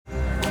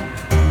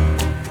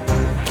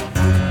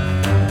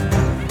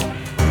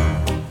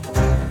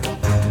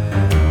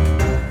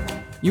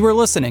You are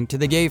listening to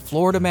the Gay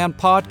Florida Man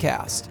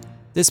podcast.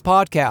 This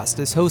podcast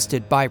is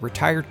hosted by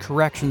retired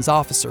corrections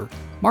officer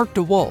Mark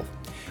DeWolf,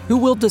 who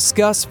will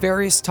discuss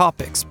various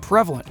topics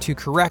prevalent to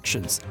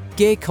corrections,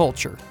 gay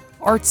culture,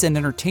 arts and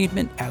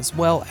entertainment, as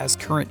well as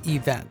current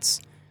events.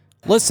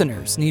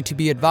 Listeners need to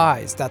be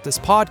advised that this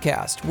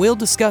podcast will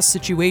discuss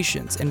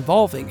situations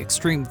involving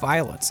extreme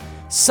violence,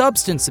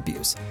 substance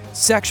abuse,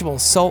 sexual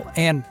assault,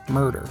 and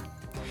murder.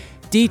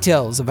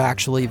 Details of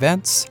actual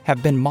events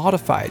have been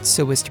modified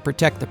so as to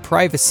protect the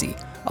privacy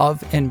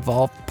of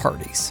involved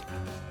parties.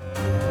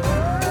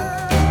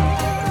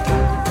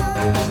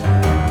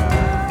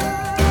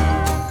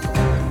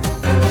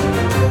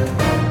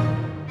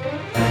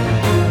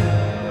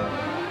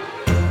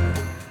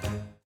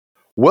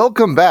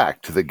 Welcome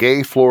back to the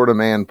Gay Florida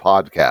Man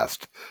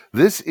podcast.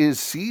 This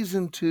is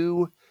Season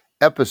 2,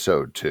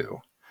 Episode 2.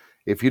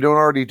 If you don't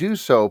already do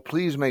so,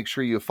 please make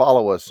sure you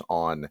follow us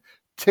on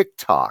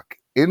TikTok,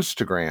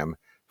 Instagram,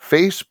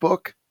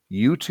 Facebook,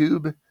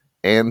 YouTube,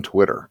 and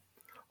Twitter.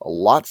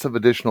 Lots of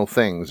additional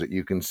things that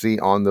you can see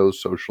on those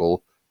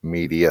social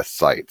media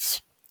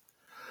sites.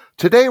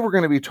 Today we're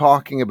going to be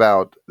talking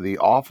about the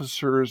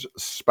officer's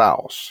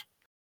spouse.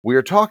 We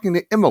are talking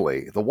to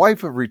Emily, the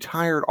wife of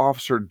retired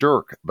Officer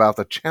Dirk, about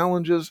the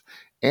challenges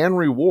and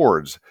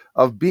rewards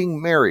of being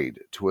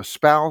married to a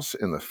spouse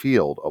in the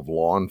field of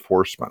law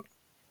enforcement.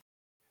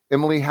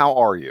 Emily, how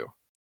are you?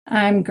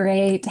 I'm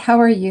great. How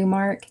are you,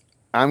 Mark?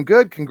 I'm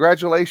good.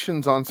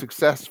 Congratulations on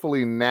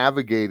successfully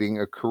navigating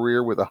a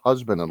career with a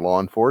husband in law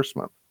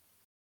enforcement.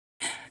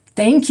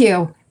 Thank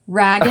you.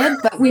 Ragged,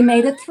 but we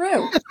made it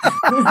through.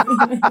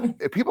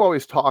 People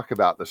always talk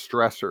about the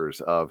stressors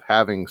of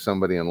having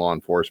somebody in law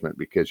enforcement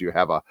because you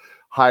have a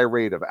high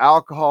rate of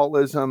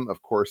alcoholism.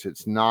 Of course,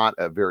 it's not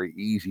a very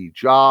easy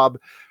job.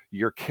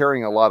 You're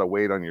carrying a lot of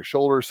weight on your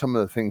shoulders. Some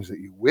of the things that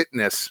you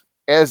witness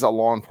as a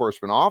law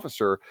enforcement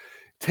officer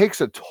takes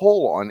a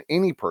toll on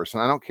any person.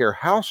 I don't care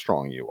how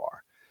strong you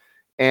are.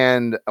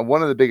 And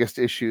one of the biggest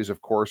issues,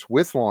 of course,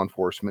 with law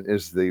enforcement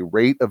is the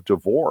rate of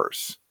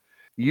divorce.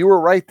 You were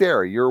right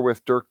there. You were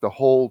with Dirk the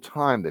whole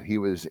time that he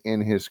was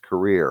in his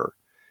career.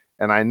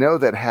 And I know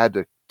that had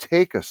to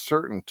take a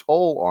certain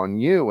toll on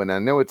you. And I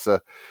know it's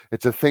a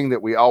thing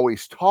that we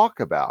always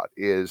talk about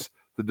is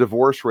the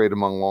divorce rate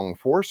among law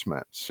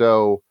enforcement.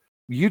 So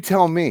you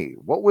tell me,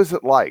 what was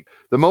it like?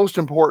 The most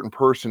important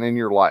person in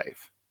your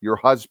life, your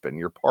husband,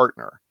 your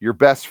partner, your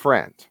best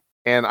friend.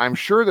 And I'm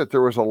sure that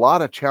there was a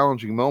lot of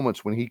challenging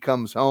moments when he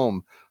comes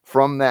home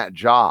from that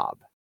job.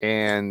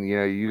 And,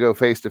 you go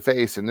face to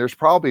face, and there's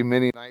probably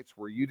many nights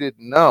where you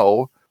didn't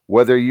know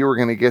whether you were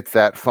going to get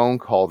that phone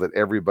call that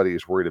everybody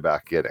is worried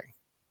about getting.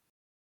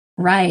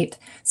 Right.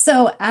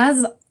 So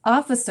as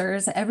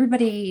officers,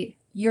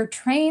 you're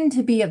trained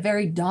to be a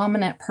very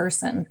dominant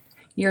person.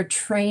 You're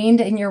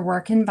trained in your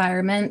work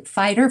environment,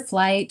 fight or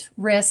flight,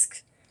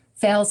 risk,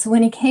 fail. So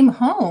when he came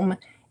home,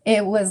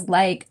 it was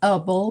like a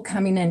bull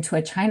coming into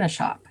a china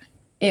shop.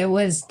 It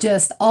was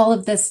just all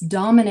of this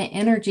dominant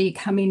energy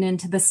coming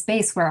into the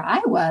space where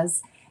I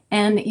was.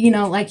 And,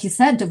 like you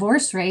said,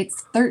 divorce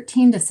rates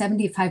 13 to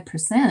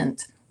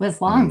 75% with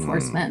law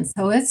enforcement.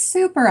 So it's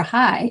super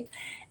high.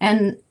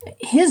 And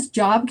his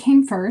job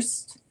came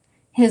first,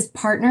 his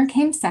partner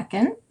came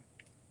second,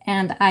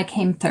 and I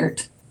came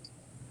third.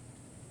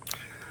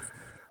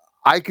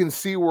 I can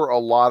see where a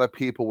lot of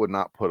people would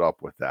not put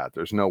up with that.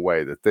 There's no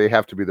way that they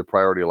have to be the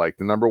priority. Like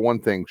the number one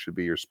thing should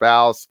be your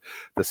spouse.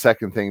 The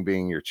second thing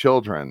being your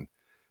children.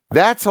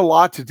 That's a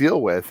lot to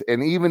deal with.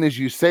 And even as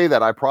you say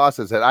that, I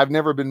process it. I've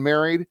never been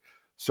married,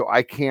 so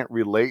I can't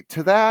relate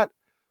to that.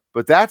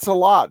 But that's a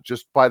lot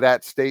just by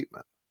that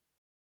statement.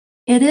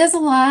 It is a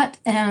lot.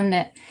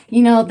 And,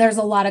 there's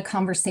a lot of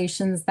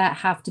conversations that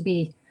have to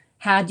be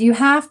had. You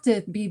have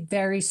to be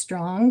very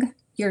strong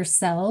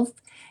yourself.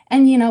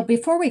 And,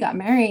 before we got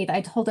married,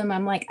 I told him,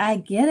 I'm like, I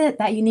get it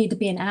that you need to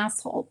be an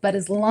asshole, but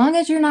as long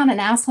as you're not an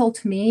asshole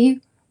to me,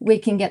 we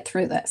can get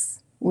through this.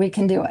 We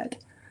can do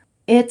it.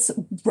 It's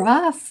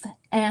rough.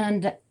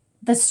 And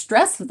the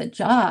stress of the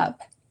job,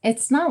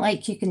 it's not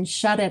like you can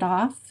shut it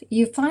off.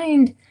 You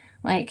find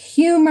like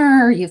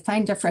humor, you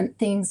find different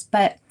things,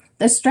 but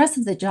the stress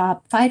of the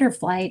job, fight or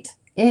flight,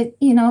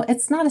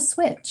 it's not a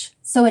switch.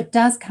 So it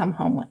does come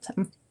home with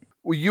him.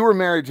 Well, you were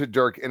married to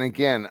Dirk. And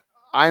again,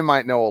 I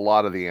might know a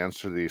lot of the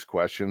answer to these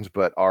questions,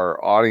 but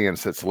our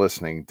audience that's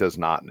listening does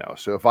not know.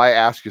 So if I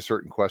ask you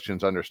certain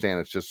questions, understand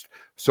it's just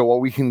so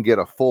we can get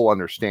a full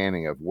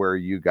understanding of where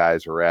you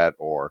guys are at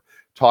or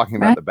talking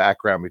about the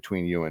background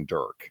between you and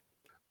Dirk.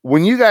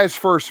 When you guys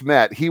first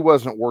met, he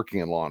wasn't working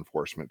in law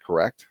enforcement,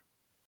 correct?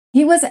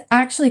 He was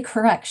actually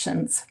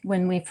corrections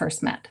when we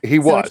first met. He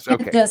was,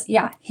 okay.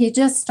 He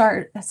just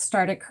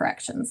started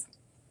corrections.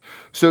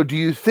 So do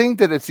you think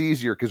that it's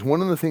easier? Because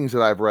one of the things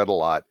that I've read a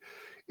lot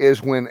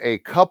is when a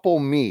couple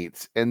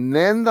meets and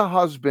then the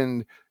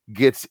husband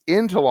gets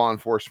into law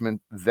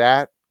enforcement,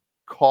 that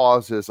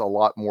causes a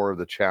lot more of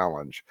the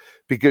challenge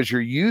because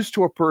you're used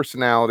to a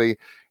personality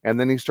and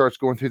then he starts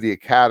going through the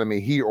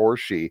academy, he or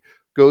she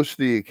goes to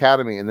the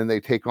academy and then they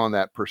take on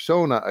that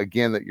persona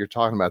again that you're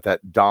talking about,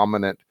 that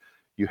dominant,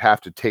 you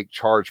have to take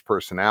charge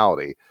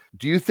personality.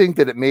 Do you think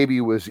that it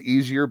maybe was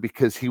easier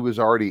because he was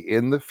already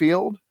in the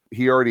field?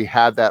 He already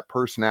had that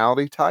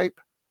personality type?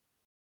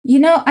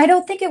 I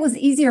don't think it was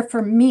easier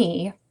for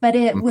me, but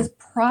it Mhm. was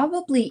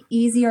probably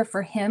easier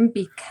for him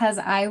because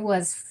I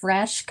was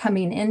fresh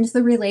coming into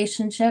the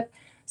relationship,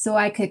 so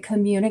I could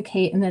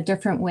communicate in a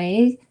different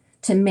way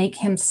to make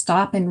him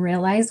stop and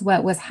realize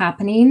what was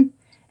happening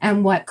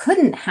and what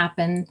couldn't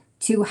happen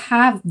to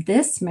have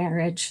this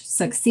marriage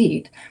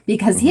succeed,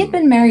 because he had Mhm.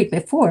 been married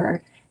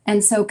before.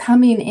 And so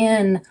coming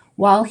in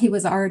while he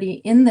was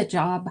already in the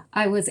job,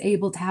 I was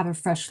able to have a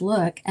fresh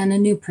look and a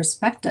new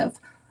perspective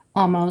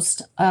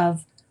almost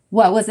of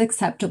what was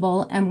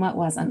acceptable and what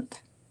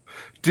wasn't.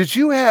 Did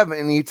you have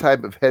any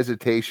type of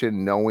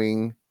hesitation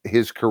knowing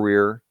his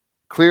career?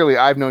 Clearly,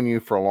 I've known you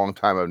for a long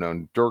time. I've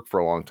known Dirk for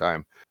a long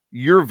time.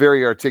 You're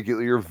very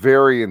articulate. You're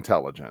very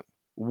intelligent.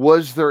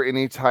 Was there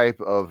any type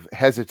of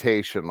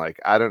hesitation, like,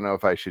 I don't know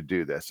if I should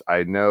do this?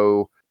 I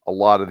know a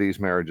lot of these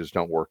marriages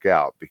don't work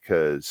out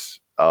because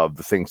of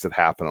the things that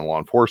happen in law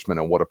enforcement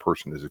and what a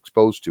person is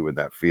exposed to in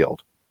that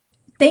field.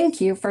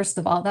 Thank you, first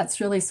of all. That's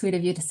really sweet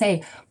of you to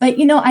say. But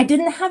I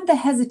didn't have the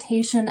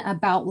hesitation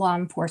about law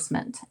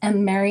enforcement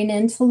and marrying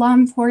into law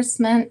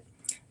enforcement,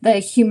 the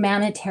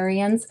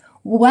humanitarians.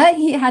 What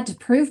he had to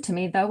prove to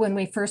me, though, when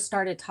we first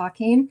started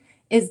talking,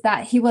 is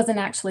that he wasn't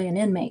actually an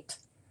inmate.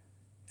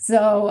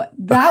 So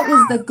that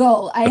was the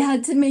goal. I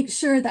had to make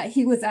sure that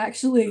he was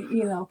actually,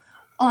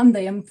 on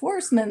the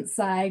enforcement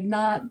side,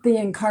 not the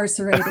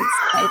incarcerated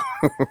side.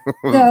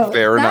 So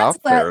Fair enough.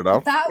 Fair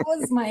enough. that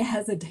was my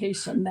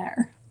hesitation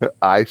there.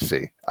 I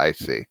see. I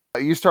see.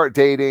 You start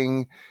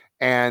dating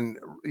and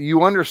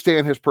you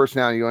understand his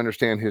personality, you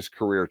understand his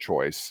career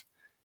choice,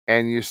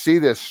 and you see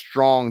this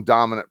strong,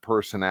 dominant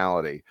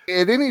personality.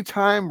 At any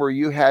time where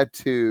you had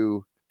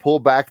to pull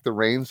back the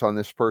reins on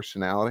this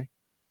personality?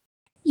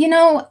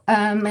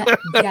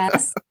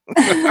 Yes.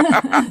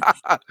 I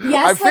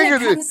Yes,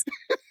 figured it.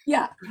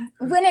 yeah,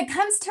 when it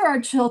comes to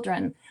our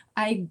children,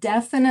 I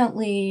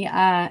definitely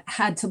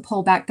had to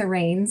pull back the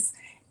reins.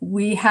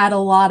 We had a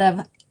lot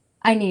of,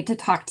 I need to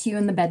talk to you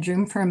in the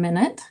bedroom for a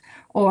minute,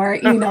 or,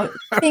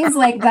 things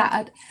like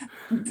that.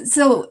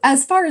 So,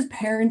 as far as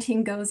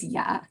parenting goes,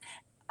 yeah.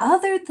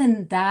 Other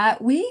than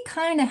that, we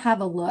kind of have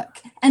a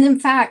look. And in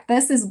fact,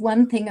 this is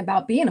one thing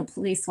about being a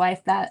police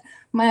wife that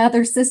my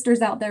other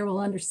sisters out there will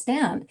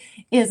understand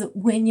is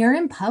when you're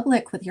in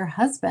public with your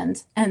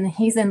husband and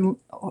he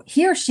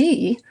or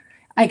she,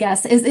 I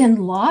guess, is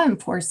in law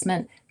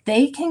enforcement,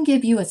 they can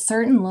give you a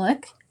certain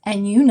look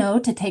and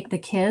to take the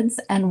kids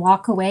and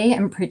walk away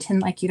and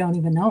pretend like you don't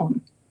even know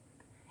them.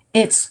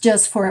 It's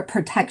just for a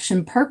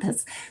protection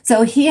purpose.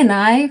 So he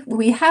and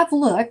we have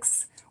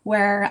looks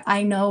where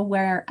I know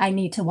where I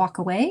need to walk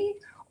away,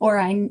 or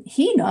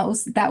he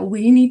knows that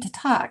we need to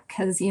talk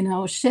because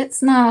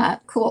shit's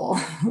not cool.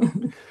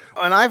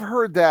 And I've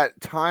heard that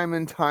time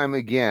and time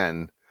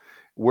again,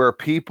 where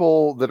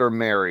people that are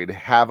married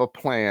have a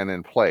plan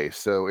in place.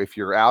 So if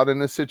you're out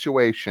in a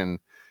situation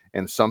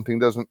and something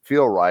doesn't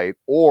feel right,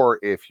 or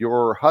if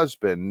your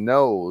husband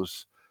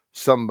knows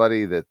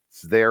somebody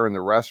that's there in the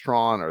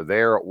restaurant or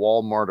there at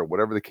Walmart or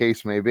whatever the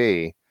case may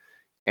be,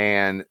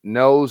 and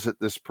knows that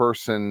this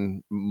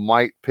person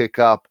might pick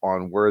up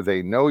on where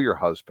they know your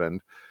husband,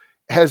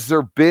 has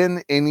there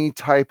been any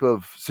type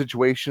of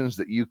situations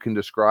that you can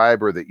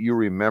describe or that you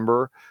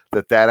remember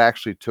that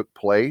actually took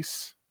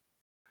place?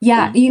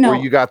 Yeah, Or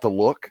you got the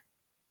look?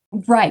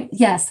 right.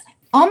 Yes.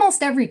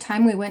 Almost every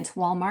time we went to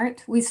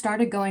Walmart, we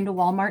started going to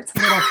Walmarts a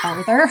little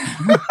farther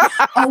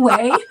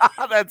away.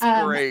 That's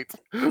Um, great.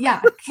 Yeah,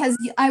 because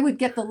I would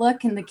get the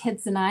look, and the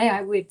kids and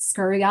I would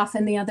scurry off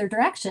in the other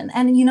direction.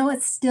 And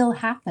it still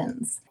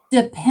happens,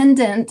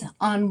 dependent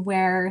on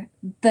where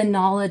the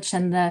knowledge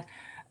and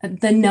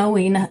the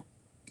knowing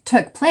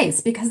took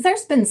place, because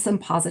there's been some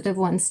positive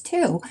ones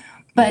too.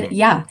 But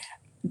yeah,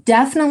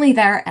 definitely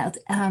there at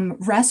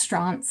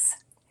restaurants.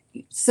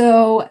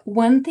 So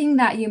one thing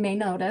that you may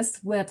notice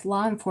with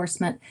law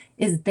enforcement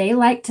is they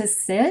like to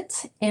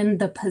sit in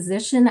the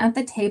position at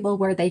the table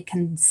where they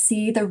can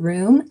see the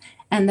room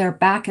and their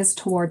back is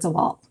towards a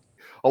wall.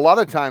 A lot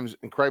of times,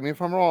 and correct me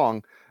if I'm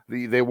wrong,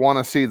 they want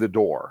to see the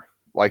door,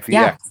 like the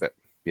Yeah, exit.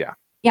 Yeah.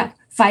 yeah,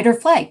 fight or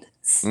flight.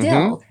 Mm-hmm.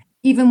 Still,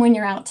 even when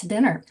you're out to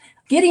dinner,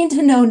 getting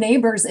to know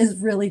neighbors is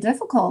really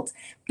difficult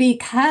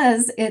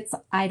because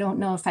I don't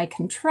know if I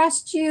can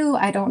trust you.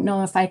 I don't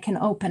know if I can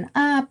open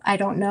up. I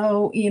don't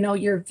know,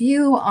 your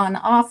view on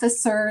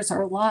officers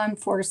or law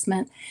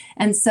enforcement.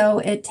 And so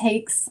it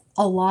takes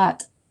a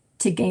lot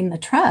to gain the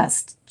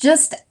trust.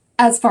 Just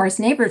as far as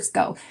neighbors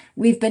go,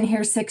 we've been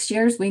here 6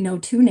 years. We know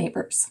 2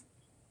 neighbors.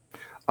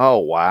 Oh,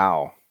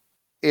 wow.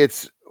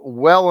 It's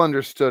well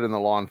understood in the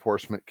law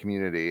enforcement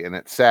community, and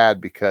it's sad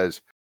because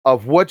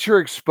of what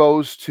you're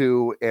exposed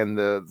to and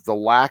the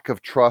lack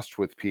of trust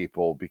with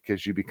people,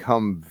 because you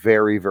become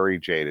very, very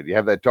jaded. You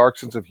have that dark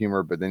sense of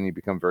humor, but then you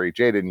become very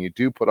jaded and you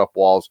do put up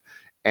walls,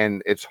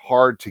 and it's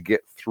hard to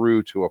get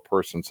through to a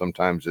person.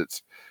 Sometimes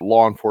it's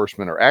law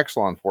enforcement or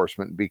ex-law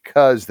enforcement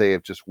because they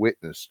have just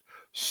witnessed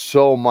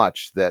so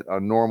much that a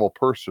normal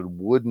person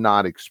would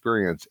not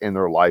experience in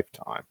their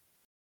lifetime.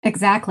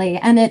 Exactly.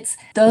 And it's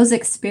those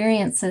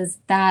experiences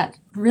that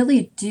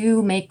really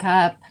do make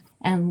up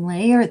and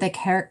layer the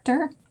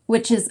character,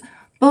 which is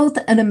both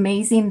an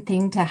amazing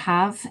thing to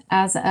have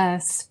as a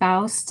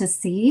spouse to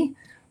see,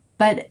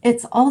 but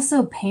it's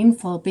also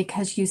painful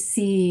because you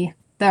see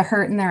the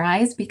hurt in their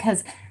eyes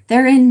because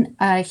they're in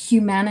a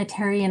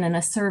humanitarian and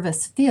a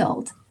service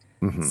field.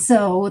 Mm-hmm.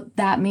 So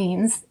that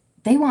means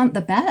they want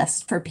the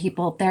best for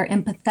people. They're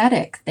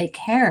empathetic, they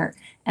care.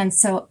 And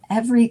so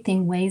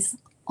everything weighs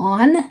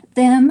on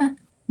them,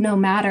 no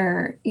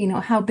matter,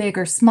 how big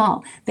or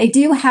small. They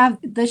do have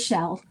the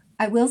shell.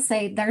 I will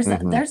say there's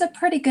a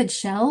pretty good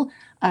shell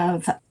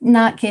of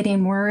not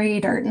getting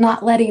worried or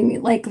not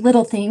letting like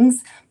little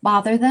things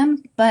bother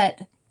them, but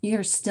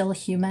you're still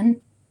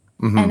human.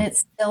 And it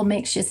still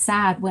makes you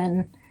sad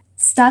when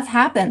stuff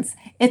happens.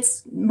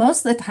 It's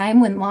most of the time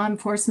when law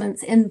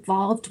enforcement's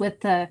involved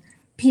with the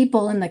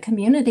people in the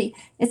community,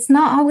 it's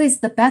not always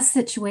the best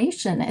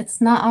situation.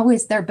 It's not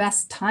always their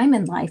best time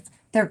in life.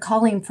 They're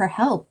calling for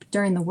help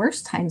during the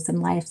worst times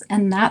in life.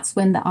 And that's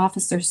when the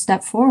officers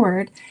step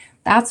forward.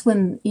 That's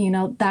when,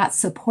 that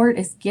support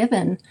is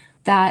given.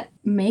 That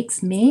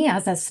makes me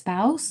as a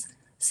spouse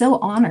so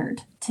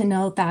honored to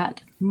know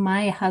that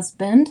my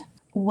husband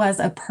was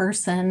a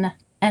person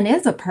and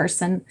is a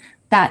person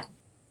that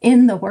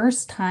in the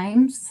worst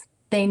times,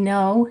 they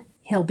know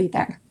he'll be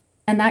there.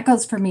 And that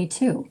goes for me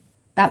too.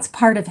 That's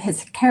part of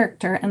his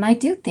character. And I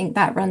do think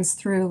that runs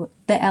through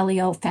the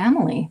LEO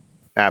family.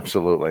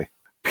 Absolutely.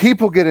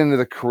 People get into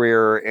the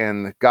career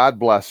and God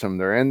bless them.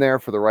 They're in there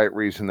for the right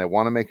reason. They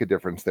want to make a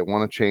difference. They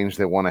want to change.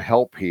 They want to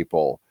help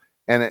people.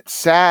 And it's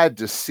sad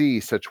to see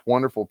such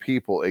wonderful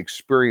people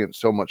experience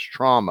so much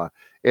trauma.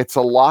 It's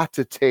a lot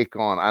to take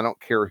on. I don't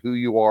care who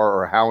you are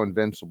or how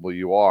invincible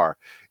you are.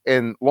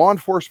 And law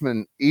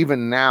enforcement,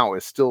 even now,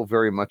 is still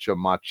very much a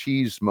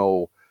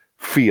machismo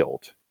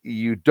field.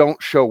 You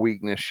don't show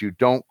weakness. You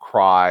don't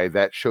cry.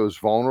 That shows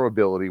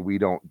vulnerability. We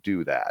don't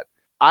do that.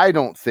 I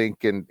don't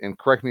think, and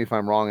correct me if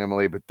I'm wrong,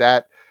 Emily, but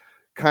that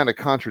kind of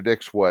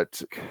contradicts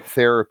what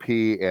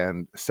therapy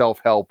and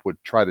self-help would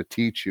try to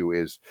teach you,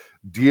 is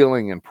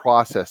dealing and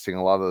processing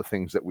a lot of the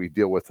things that we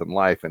deal with in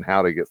life and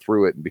how to get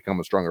through it and become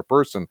a stronger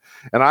person.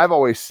 And I've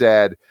always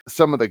said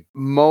some of the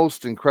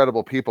most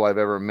incredible people I've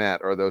ever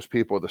met are those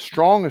people with the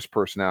strongest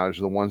personalities,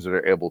 are the ones that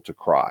are able to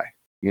cry,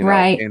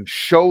 Right. and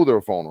show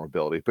their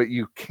vulnerability. But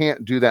you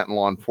can't do that in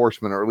law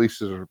enforcement, or at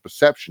least there's a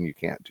perception you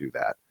can't do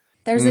that.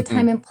 There's a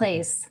time and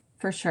place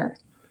for sure.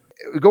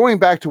 Going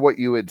back to what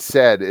you had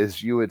said,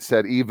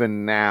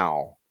 even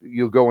now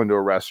you'll go into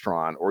a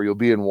restaurant or you'll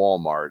be in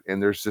Walmart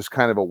and there's this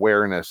kind of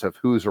awareness of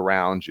who's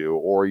around you,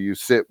 or you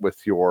sit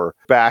with your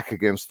back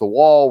against the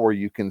wall where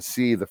you can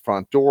see the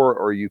front door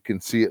or you can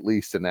see at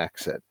least an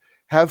exit.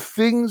 Have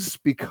things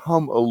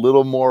become a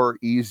little more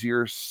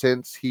easier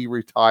since he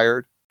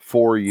retired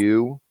for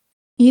you?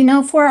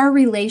 For our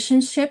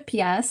relationship,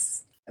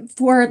 yes.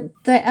 For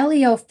the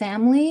LEO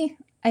family,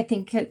 I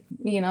think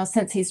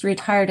since he's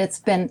retired,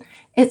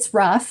 it's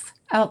rough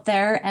out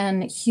there,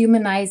 and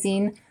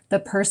humanizing the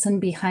person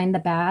behind the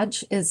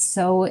badge is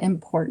so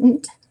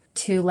important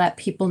to let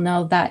people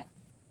know that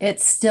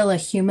it's still a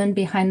human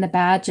behind the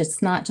badge.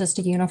 It's not just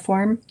a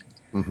uniform.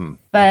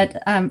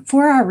 But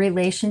for our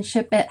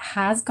relationship, it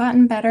has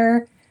gotten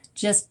better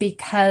just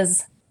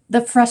because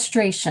the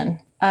frustration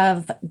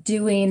of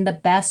doing the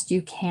best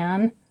you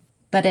can,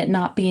 but it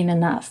not being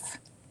enough.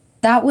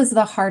 That was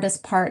the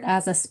hardest part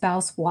as a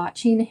spouse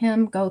watching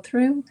him go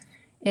through,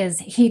 is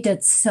he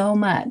did so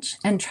much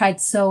and tried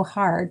so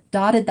hard,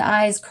 dotted the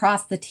I's,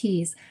 crossed the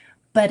T's,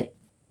 but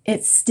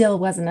it still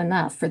wasn't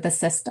enough for the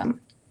system.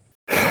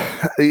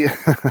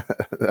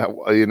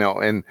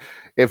 And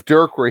if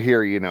Dirk were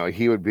here,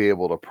 he would be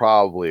able to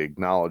probably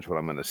acknowledge what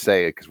I'm going to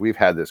say, because we've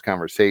had this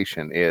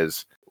conversation,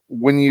 is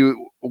when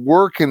you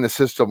work in the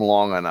system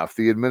long enough,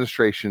 the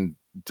administration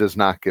does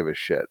not give a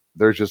shit.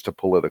 They're just a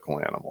political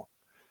animal.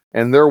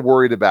 And they're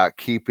worried about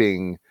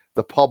keeping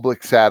the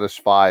public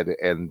satisfied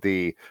and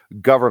the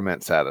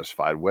government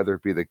satisfied, whether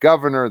it be the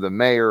governor, the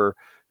mayor,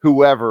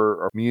 whoever,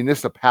 or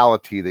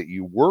municipality that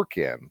you work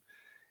in.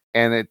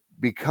 And it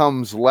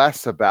becomes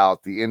less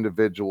about the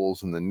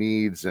individuals and the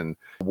needs, and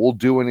we'll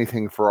do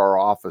anything for our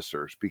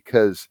officers,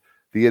 because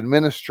the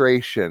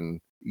administration,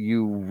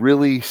 you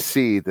really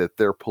see that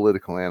they're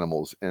political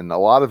animals, and a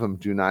lot of them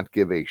do not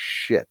give a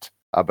shit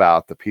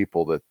about the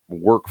people that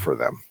work for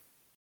them.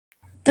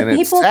 The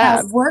people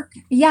that work,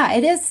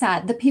 it is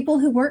sad. The people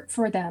who work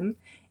for them,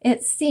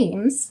 it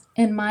seems,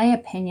 in my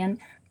opinion,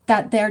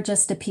 that they're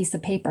just a piece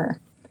of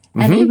paper.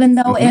 And even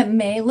though it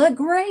may look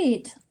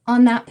great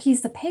on that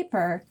piece of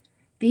paper,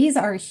 these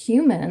are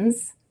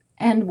humans.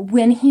 And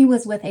when he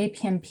was with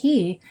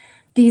APMP,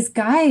 these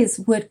guys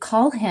would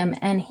call him,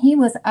 and he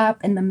was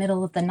up in the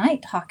middle of the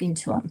night talking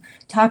to them,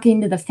 talking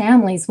to the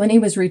families. When he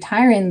was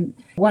retiring,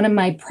 one of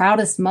my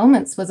proudest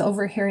moments was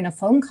overhearing a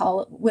phone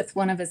call with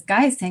one of his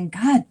guys saying,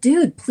 "God,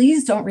 dude,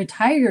 please don't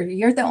retire.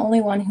 You're the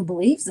only one who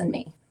believes in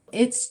me."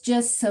 It's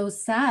just so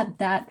sad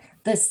that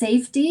the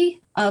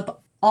safety of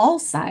all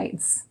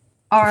sides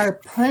are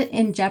put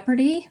in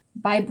jeopardy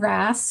by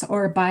brass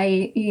or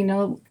by,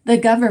 the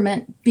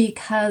government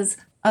because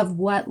of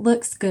what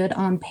looks good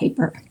on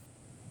paper.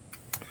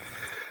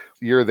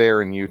 You're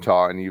there in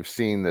Utah and you've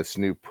seen this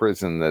new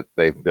prison that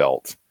they've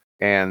built.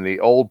 And the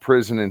old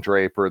prison in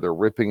Draper, they're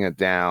ripping it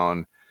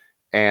down.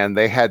 And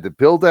they had to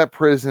build that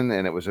prison,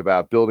 and it was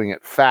about building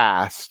it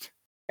fast.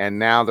 And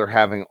now they're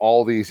having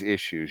all these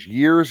issues,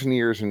 years and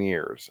years and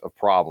years of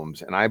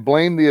problems. And I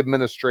blame the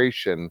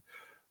administration.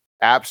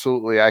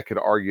 Absolutely, I could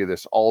argue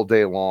this all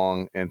day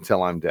long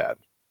until I'm dead.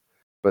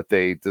 But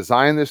they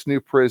designed this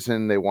new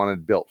prison. They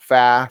wanted built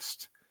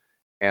fast,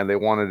 and they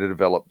wanted to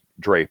develop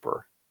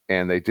Draper.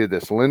 And they did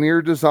this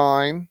linear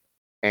design,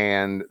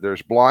 and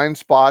there's blind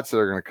spots that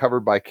are going to be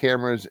covered by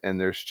cameras, and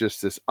there's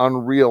just this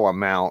unreal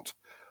amount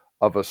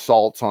of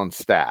assaults on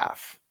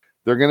staff.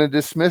 They're going to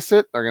dismiss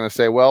it. They're going to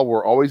say, well,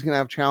 we're always going to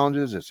have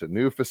challenges. It's a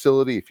new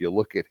facility. If you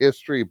look at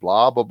history,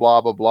 blah, blah,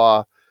 blah, blah,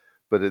 blah.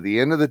 But at the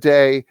end of the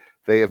day,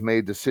 they have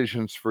made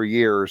decisions for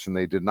years, and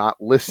they did not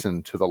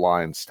listen to the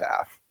line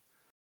staff.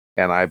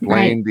 And I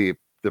blame the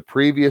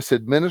previous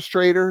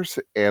administrators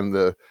and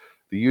the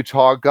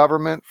Utah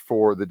government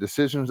for the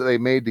decisions that they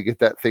made to get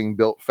that thing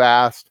built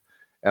fast.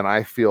 And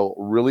I feel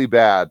really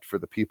bad for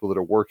the people that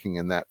are working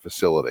in that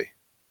facility.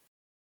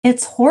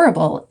 It's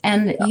horrible.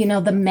 And,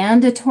 the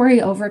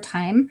mandatory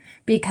overtime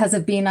because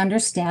of being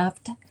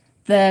understaffed,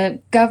 the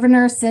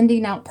governor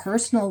sending out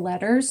personal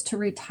letters to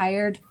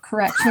retired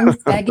corrections,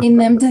 begging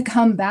them to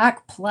come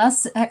back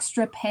plus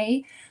extra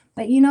pay.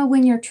 But,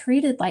 when you're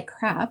treated like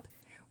crap,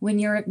 when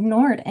you're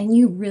ignored and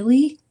you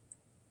really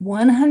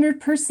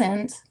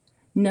 100%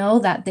 know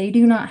that they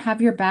do not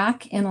have your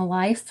back in a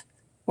life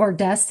or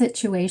death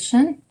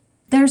situation,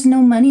 there's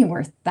no money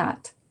worth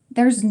that.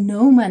 There's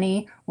no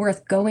money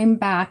worth going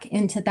back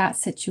into that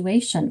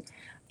situation.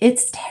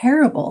 It's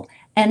terrible.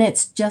 And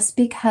it's just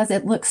because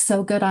it looks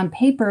so good on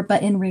paper,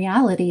 but in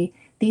reality,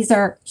 these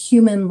are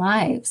human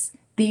lives.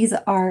 These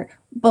are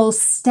both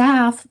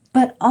staff,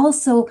 but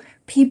also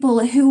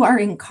people who are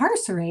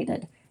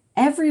incarcerated.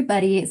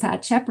 Everybody is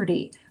at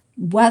jeopardy.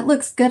 What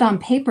looks good on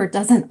paper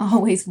doesn't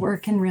always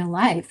work in real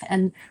life.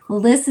 And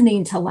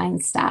listening to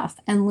line staff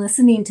and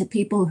listening to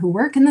people who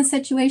work in the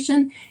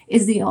situation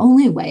is the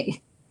only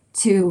way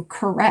to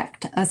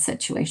correct a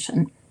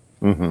situation.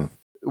 Mm-hmm.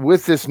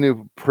 With this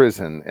new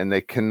prison, and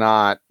they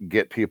cannot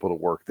get people to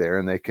work there,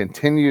 and they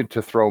continue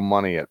to throw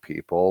money at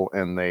people,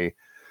 and they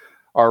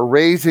are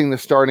raising the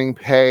starting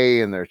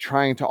pay, and they're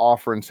trying to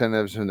offer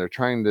incentives, and they're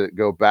trying to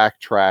go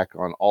backtrack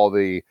on all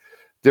the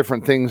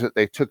different things that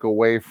they took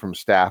away from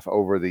staff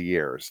over the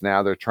years.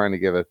 Now they're trying to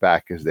give it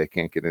back because they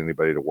can't get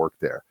anybody to work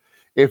there.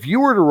 If you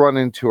were to run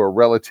into a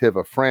relative,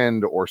 a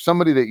friend, or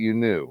somebody that you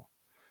knew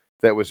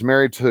that was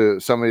married to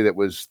somebody that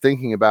was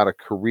thinking about a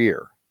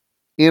career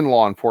in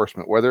law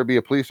enforcement, whether it be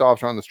a police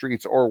officer on the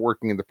streets or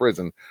working in the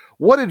prison,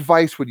 what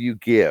advice would you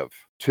give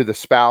to the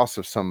spouse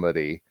of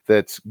somebody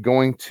that's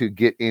going to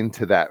get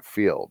into that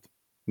field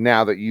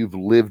now that you've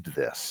lived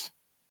this?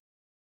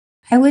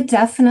 I would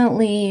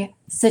definitely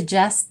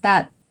suggest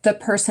that the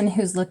person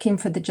who's looking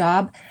for the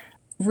job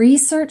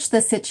research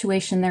the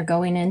situation they're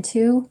going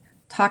into,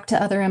 talk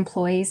to other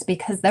employees,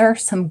 because there are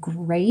some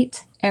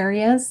great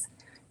areas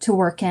to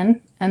work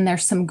in, and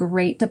there's some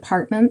great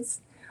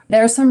departments.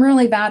 There are some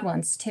really bad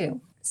ones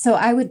too. So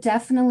I would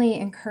definitely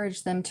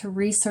encourage them to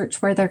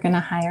research where they're going to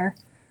hire.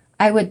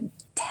 I would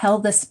tell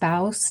the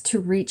spouse to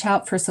reach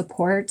out for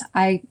support.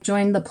 I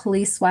joined the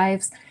Police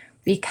Wives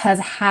because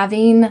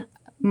having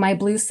my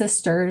Blue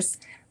sisters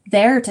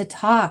there to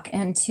talk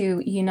and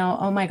to,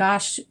 oh my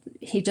gosh,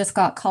 he just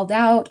got called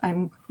out,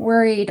 I'm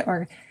worried,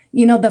 or,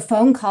 the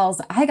phone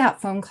calls. I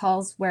got phone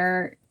calls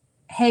where,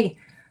 hey,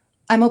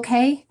 I'm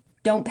okay.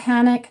 Don't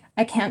panic.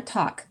 I can't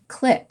talk.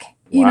 Click.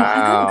 I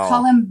couldn't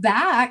call him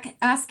back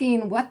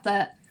asking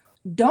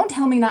don't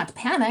tell me not to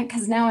panic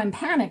because now I'm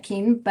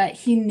panicking, but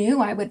he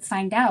knew I would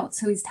find out.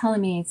 So he's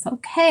telling me it's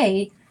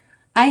okay.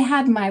 I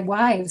had my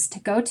wives to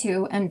go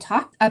to and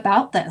talk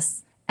about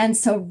this. And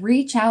so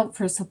reach out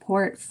for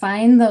support,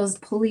 find those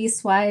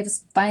police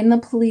wives, find the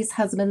police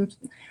husbands,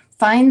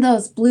 find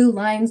those blue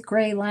lines,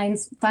 gray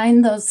lines,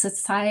 find those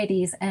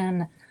societies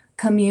and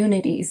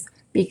communities,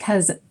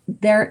 because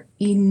they're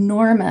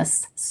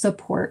enormous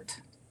support.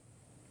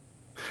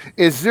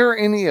 Is there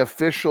any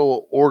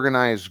official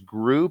organized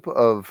group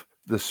of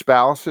the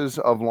spouses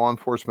of law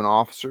enforcement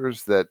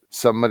officers that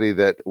somebody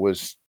that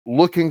was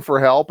looking for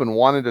help and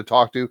wanted to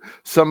talk to,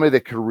 somebody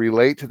that could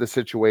relate to the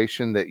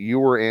situation that you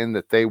were in,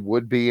 that they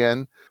would be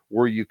in,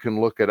 where you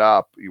can look it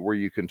up, where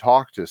you can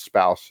talk to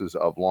spouses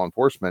of law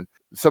enforcement,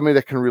 somebody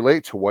that can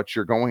relate to what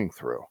you're going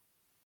through?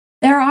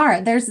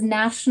 There's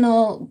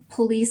National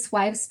Police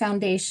Wives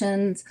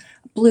Foundations,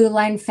 Blue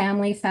Line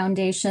Family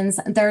Foundations.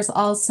 There's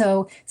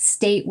also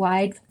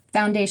statewide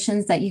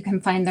foundations that you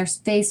can find. There's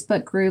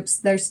Facebook groups.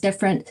 There's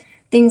different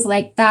things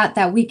like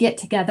that we get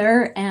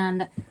together.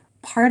 And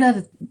part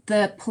of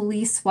the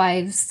Police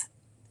Wives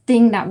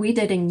thing that we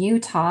did in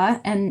Utah,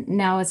 and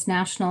now it's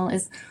national,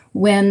 is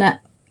when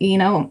you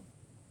know,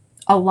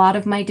 a lot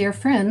of my dear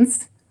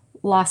friends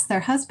lost their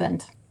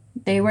husband.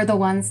 They were the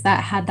ones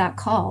that had that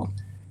call.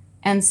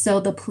 And so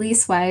the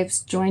police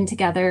wives joined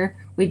together.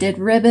 We did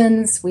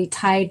ribbons, we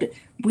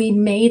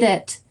made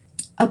it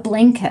a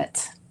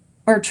blanket,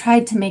 or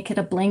tried to make it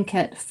a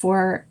blanket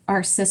for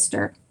our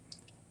sister.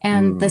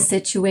 And the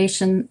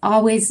situation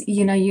always,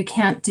 you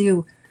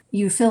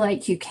feel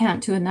like you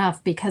can't do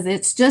enough because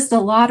it's just a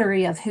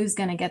lottery of who's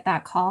going to get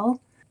that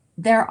call.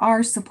 There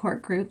are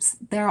support groups.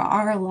 There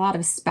are a lot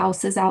of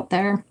spouses out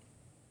there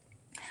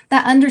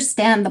that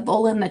understand the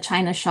bull in the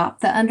china shop,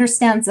 that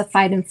understands the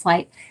fight and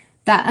flight,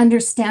 that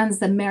understands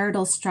the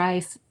marital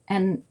strife,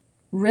 and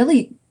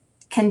really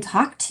can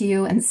talk to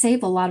you and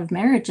save a lot of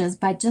marriages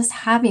by just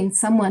having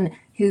someone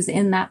who's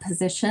in that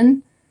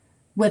position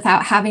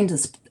without having to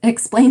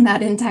explain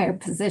that entire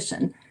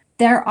position.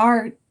 There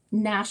are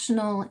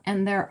national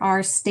and there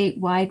are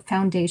statewide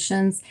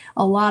foundations,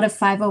 a lot of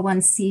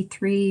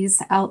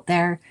 501c3s out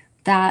there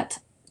that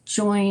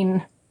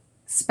join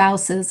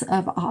spouses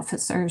of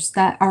officers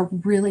that are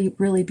really,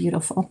 really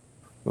beautiful.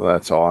 Well,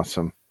 that's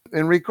awesome.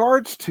 In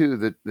regards to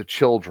the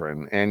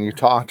children, and you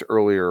talked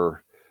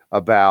earlier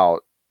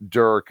about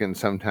Dirk, and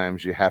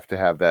sometimes you have to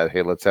have that,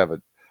 hey, let's have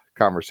a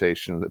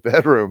conversation in the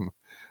bedroom.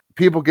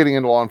 People getting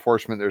into law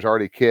enforcement, there's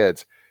already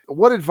kids.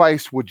 What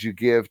advice would you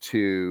give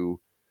to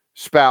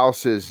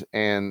spouses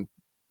and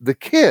the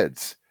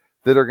kids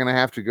that are going to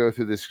have to go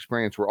through this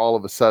experience where all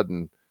of a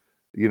sudden,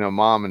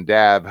 mom and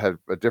dad have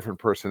a different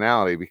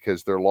personality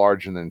because they're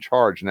large and in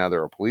charge? Now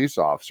they're a police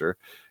officer.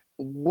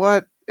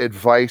 What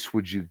advice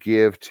would you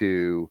give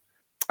to,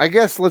 I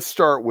guess let's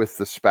start with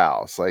the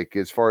spouse, like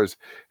as far as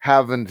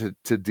having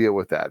to deal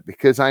with that?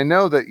 Because I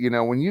know that,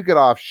 when you get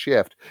off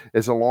shift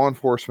as a law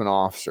enforcement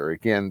officer,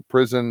 again,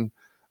 prison,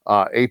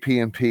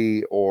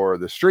 APMP, or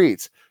the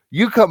streets,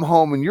 you come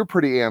home and you're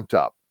pretty amped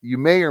up. You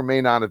may or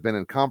may not have been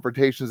in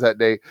confrontations that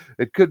day.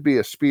 It could be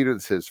a speeder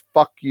that says,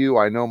 fuck you,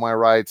 I know my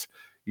rights.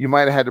 You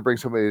might have had to bring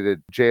somebody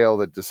to jail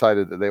that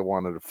decided that they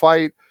wanted to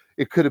fight.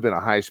 It could have been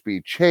a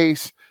high-speed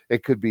chase.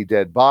 It could be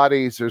dead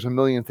bodies. There's a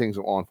million things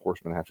that law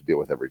enforcement have to deal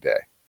with every day.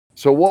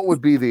 So what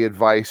would be the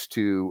advice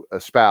to a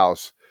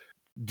spouse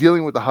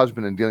dealing with the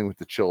husband and dealing with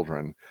the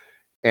children,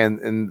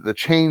 and the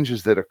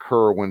changes that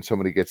occur when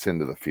somebody gets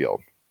into the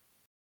field?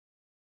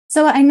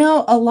 So I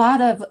know a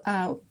lot of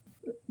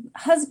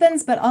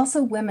husbands, but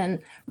also women,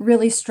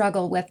 really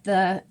struggle with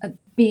the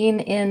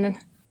being in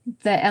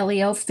the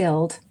LEO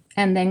field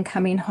and then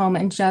coming home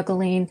and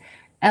juggling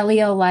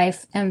LEO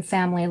life and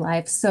family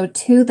life. So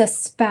to the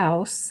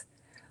spouse,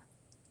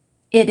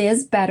 it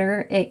is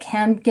better. It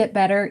can get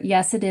better.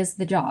 Yes, it is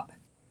the job,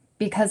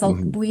 because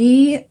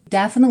we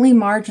definitely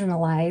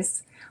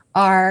marginalize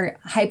our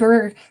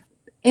hyper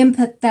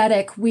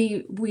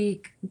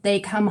empathetic. They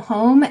come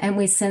home and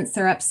we sense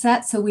they're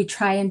upset, so we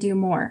try and do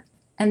more,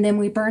 and then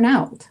we burn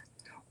out.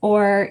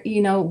 Or,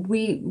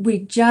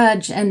 we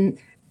judge and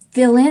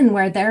fill in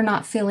where they're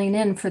not filling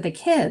in for the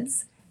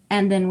kids,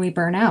 and then we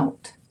burn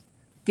out.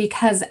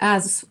 Because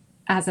as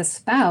a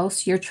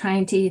spouse, you're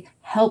trying to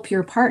help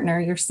your partner.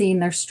 You're seeing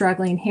they're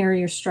struggling here,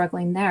 you're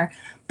struggling there.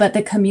 But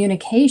the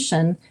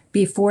communication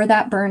before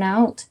that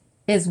burnout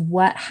is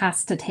what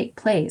has to take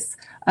place.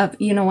 Of,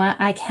 what,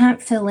 I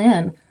can't fill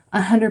in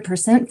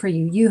 100% for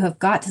you. You have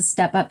got to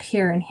step up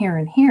here and here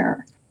and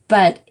here.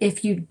 But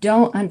if you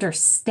don't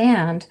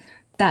understand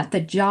that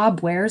the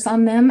job wears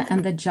on them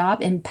and the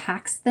job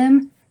impacts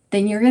them,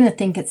 then you're going to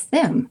think it's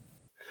them.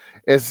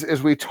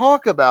 As we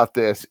talk about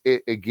this,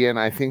 again,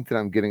 I think that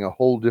I'm getting a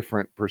whole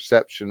different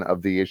perception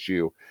of the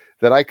issue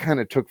that I kind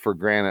of took for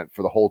granted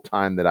for the whole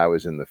time that I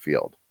was in the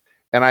field.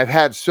 And I've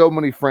had so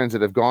many friends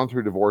that have gone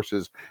through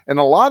divorces, and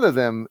a lot of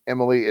them,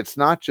 Emily, it's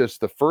not just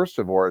the first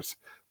divorce,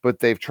 but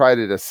they've tried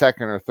it a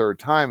second or third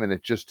time and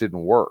it just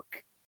didn't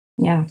work.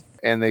 Yeah.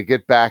 And they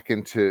get back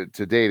into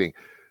dating.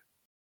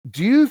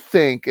 Do you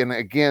think, and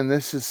again,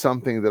 this is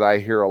something that I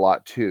hear a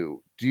lot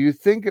too, do you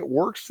think it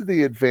works to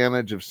the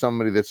advantage of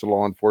somebody that's a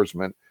law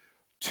enforcement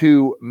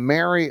to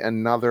marry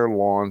another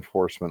law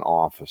enforcement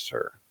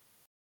officer?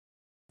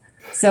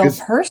 So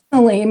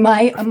personally,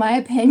 my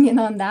opinion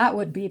on that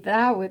would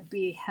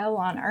be hell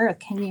on earth.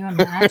 Can you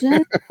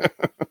imagine?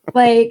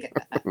 Like,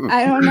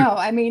 I don't know.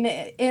 I mean,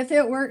 if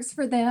it works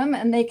for them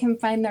and they can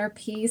find their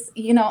peace,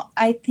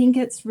 I think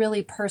it's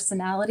really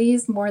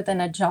personalities more than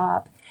a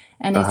job.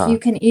 And if you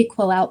can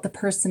equal out the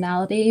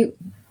personality,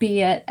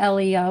 be it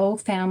LEO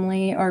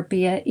family or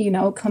be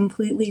it,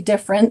 completely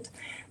different,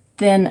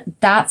 then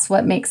that's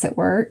what makes it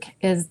work,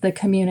 is the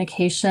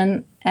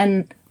communication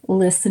and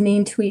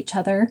listening to each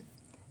other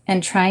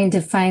and trying to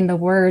find the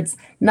words,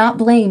 not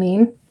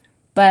blaming,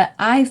 but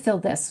I feel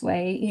this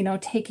way,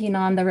 taking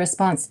on the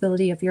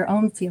responsibility of your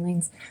own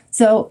feelings.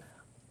 So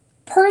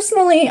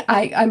personally,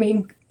 I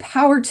mean,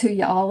 power to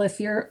y'all if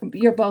you're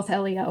both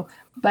LEO,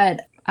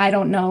 but I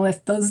don't know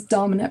if those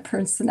dominant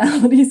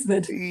personalities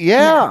would.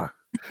 Yeah.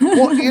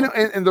 Well,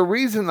 and the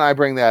reason I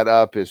bring that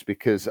up is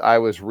because I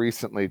was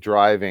recently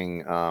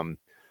driving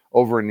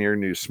over near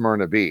New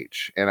Smyrna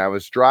Beach, and I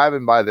was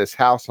driving by this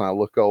house and I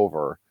look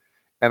over,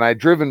 And I'd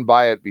driven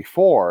by it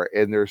before,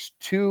 and there's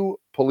 2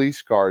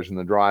 police cars in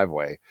the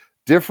driveway,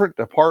 different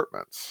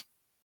departments.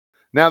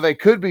 Now, they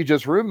could be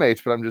just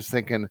roommates, but I'm just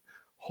thinking,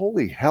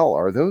 holy hell,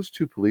 are those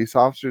 2 police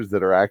officers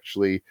that are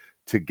actually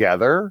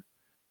together?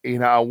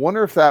 I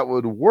wonder if that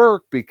would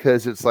work,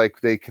 because it's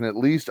like they can at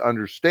least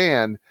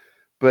understand.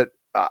 But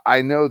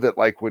I know that,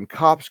 like, when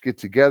cops get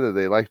together,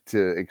 they like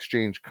to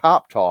exchange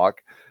cop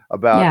talk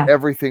about Yeah.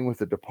 everything with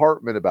the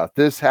department, about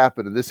this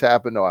happened and this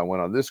happened. Oh, I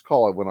went on this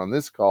call. I went on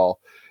this call.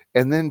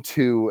 And then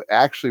to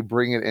actually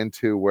bring it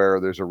into where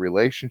there's a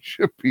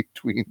relationship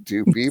between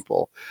 2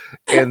 people.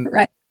 And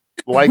Right.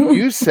 like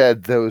you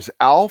said, those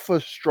alpha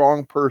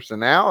strong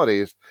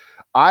personalities,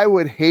 I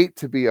would hate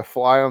to be a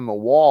fly on the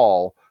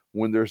wall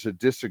when there's a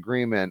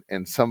disagreement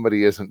and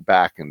somebody isn't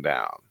backing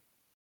down.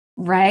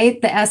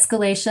 Right. The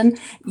escalation.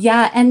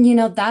 Yeah. And,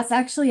 that's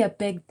actually a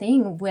big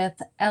thing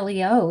with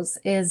LEOs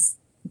is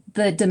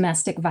the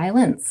domestic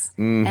violence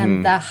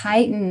and the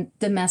heightened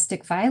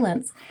domestic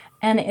violence.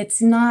 And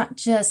it's not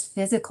just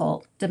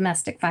physical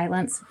domestic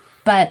violence,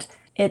 but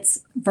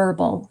it's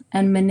verbal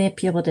and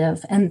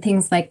manipulative and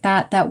things like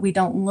that we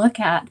don't look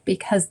at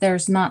because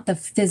there's not the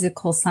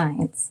physical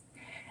signs.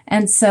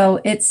 And so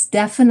it's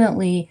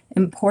definitely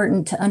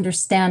important to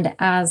understand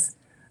as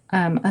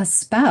a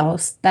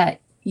spouse that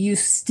you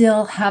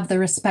still have the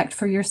respect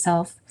for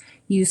yourself.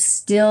 You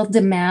still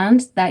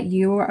demand that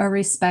you are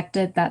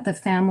respected, that the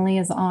family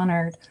is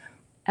honored.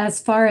 As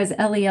far as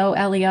LEO,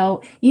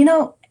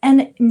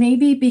 and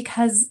maybe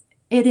because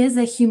it is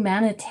a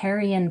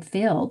humanitarian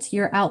field,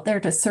 you're out there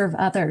to serve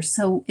others.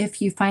 So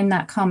if you find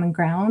that common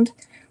ground,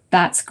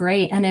 that's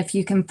great. And if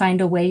you can find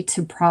a way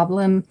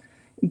to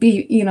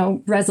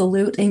be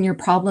resolute in your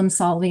problem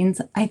solving,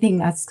 I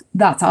think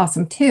that's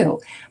awesome too.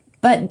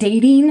 But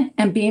dating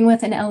and being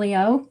with an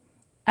LEO,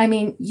 I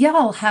mean,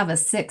 y'all have a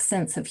sick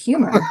sense of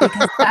humor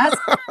because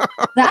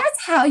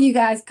that's how you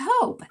guys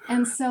cope.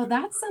 And so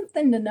that's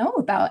something to know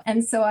about.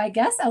 And so I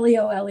guess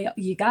LEO,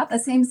 you got the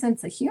same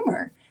sense of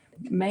humor.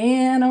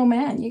 Man, oh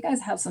man, you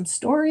guys have some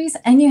stories,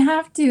 and you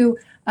have to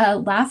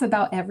laugh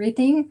about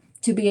everything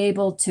to be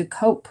able to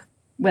cope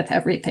with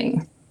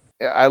everything.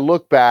 I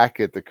look back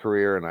at the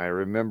career and I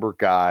remember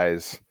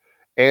guys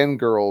and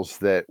girls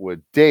that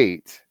would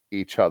date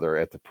each other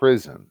at the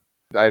prison.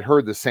 I'd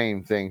heard the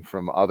same thing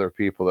from other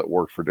people that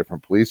worked for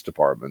different police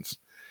departments.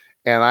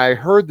 And I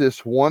heard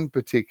this one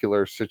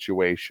particular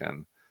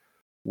situation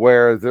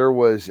where there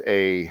was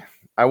I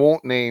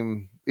won't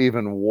name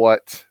even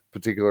what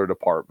particular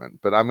department,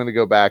 but I'm going to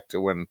go back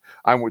to when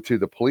I went to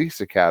the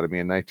police academy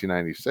in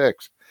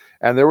 1996.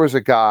 And there was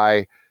a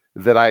guy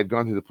that I had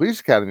gone to the police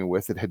academy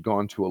with that had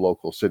gone to a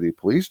local city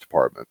police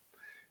department.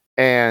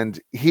 And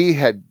he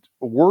had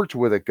worked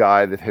with a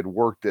guy that had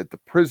worked at the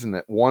prison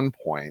at one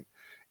point,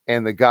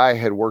 and the guy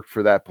had worked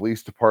for that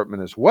police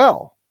department as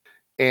well.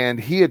 And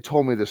he had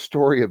told me the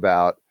story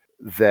about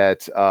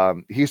that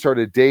he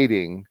started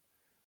dating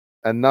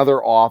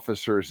another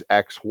officer's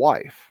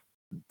ex-wife.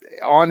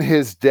 On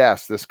his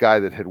desk, this guy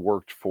that had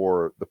worked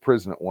for the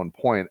prison at one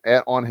point,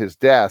 on his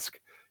desk,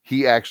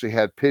 he actually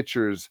had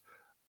pictures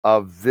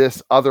of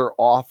this other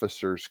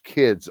officer's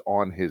kids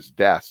on his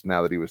desk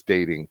now that he was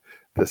dating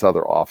this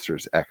other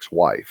officer's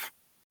ex-wife.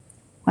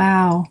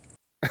 Wow.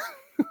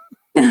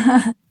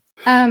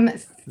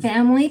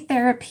 Family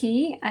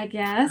therapy, I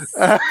guess.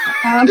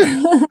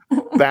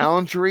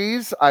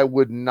 Boundaries. I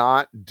would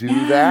not do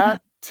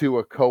that to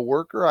a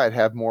coworker. I'd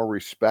have more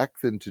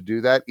respect than to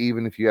do that,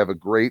 even if you have a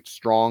great,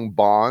 strong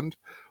bond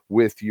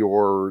with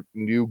your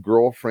new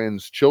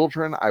girlfriend's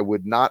children. I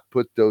would not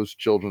put those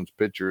children's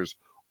pictures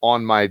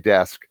on my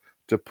desk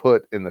to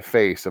put in the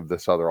face of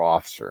this other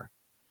officer.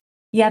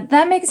 Yeah,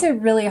 that makes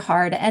it really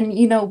hard. And,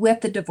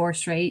 with the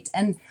divorce rate,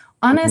 and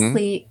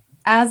honestly,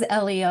 as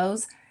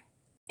LEOs,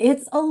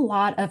 it's a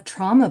lot of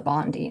trauma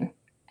bonding.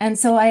 And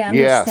so I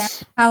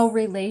understand how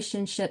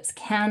relationships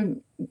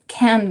can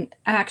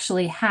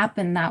actually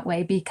happen that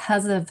way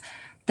because of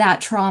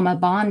that trauma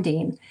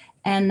bonding.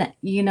 And,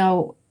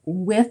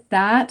 with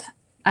that,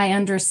 I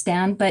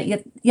understand. But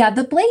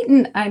the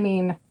blatant, I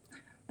mean,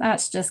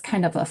 that's just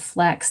kind of a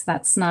flex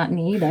that's not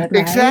needed, right?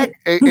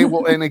 Exactly.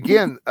 Well, and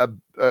again,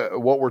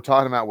 what we're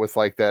talking about with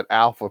like that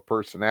alpha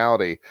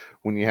personality,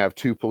 when you have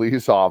 2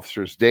 police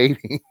officers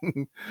dating,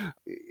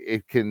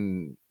 it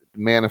can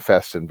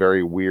manifest in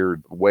very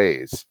weird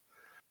ways.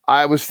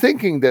 I was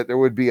thinking that there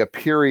would be a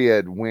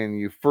period when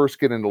you first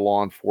get into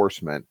law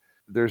enforcement.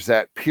 There's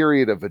that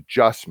period of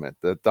adjustment,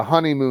 the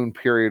honeymoon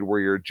period where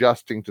you're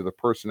adjusting to the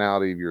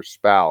personality of your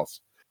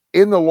spouse.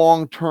 In the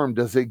long term,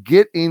 does it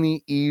get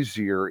any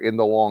easier in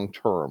the long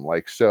term?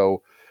 Like,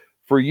 so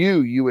for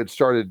you had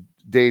started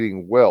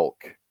dating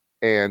Wilk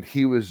and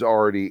he was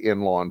already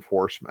in law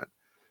enforcement.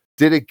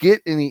 Did it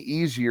get any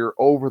easier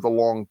over the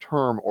long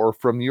term, or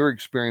from your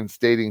experience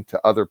dating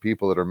to other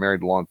people that are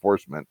married to law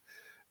enforcement,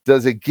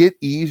 does it get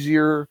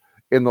easier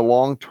in the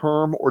long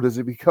term, or does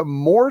it become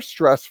more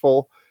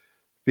stressful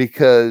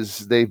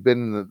because they've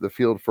been in the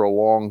field for a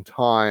long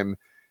time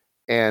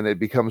and it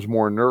becomes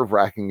more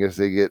nerve-wracking as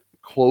they get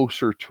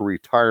closer to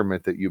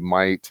retirement, that you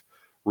might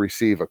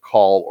receive a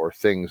call or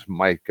things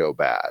might go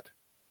bad?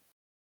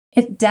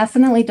 It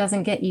definitely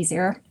doesn't get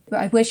easier.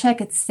 I wish I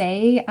could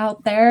say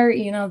out there,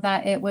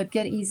 that it would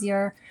get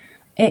easier.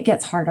 It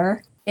gets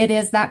harder. It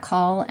is that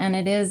call, and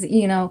it is,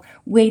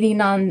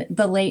 waiting on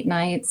the late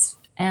nights.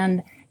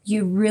 And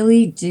you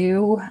really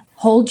do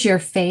hold your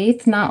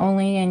faith, not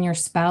only in your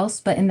spouse,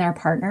 but in their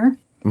partner,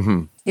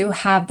 to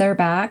have their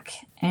back,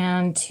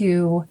 and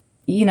to,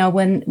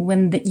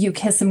 when you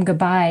kiss them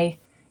goodbye,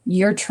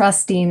 you're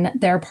trusting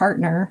their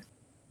partner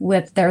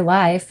with their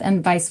life,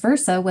 and vice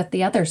versa with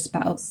the other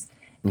spouse.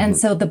 And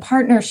so the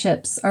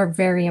partnerships are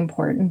very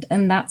important.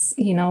 And that's,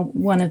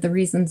 one of the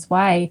reasons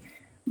why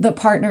the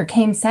partner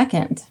came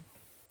second,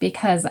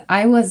 because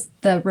I was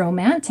the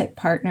romantic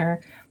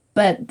partner,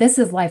 but this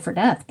is life or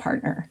death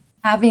partner.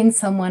 Having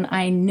someone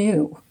I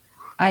knew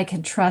I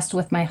could trust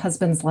with my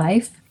husband's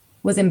life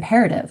was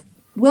imperative.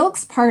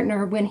 Wilk's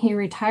partner, when he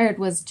retired,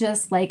 was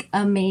just like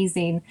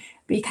amazing,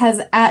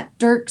 because at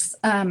Dirk's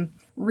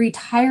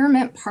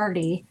retirement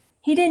party,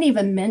 he didn't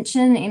even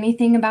mention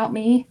anything about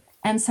me.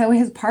 And so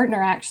his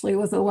partner actually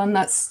was the one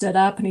that stood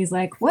up, and he's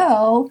like,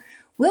 well,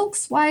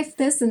 Wilk's wife,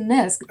 this and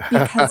this,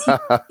 because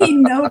he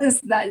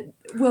noticed that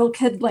Wilk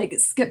had like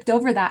skipped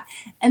over that.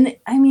 And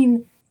I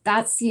mean,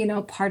 that's,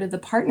 part of the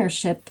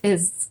partnership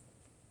is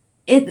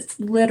it's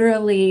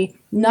literally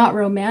not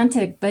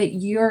romantic, but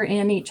you're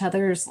in each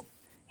other's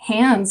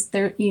hands.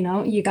 There,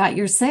 you got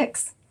your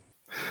six.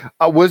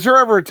 Was there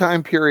ever a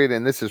time period,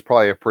 and this is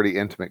probably a pretty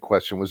intimate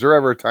question, was there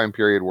ever a time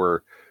period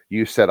where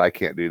you said, I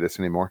can't do this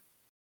anymore?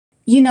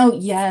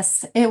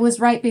 Yes, it was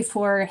right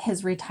before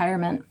his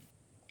retirement.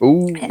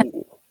 Ooh.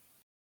 And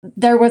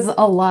there was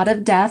a lot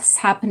of deaths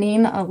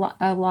happening, a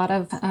lot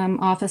of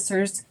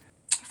officers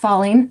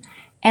falling,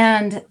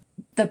 and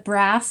the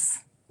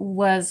brass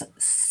was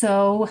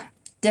so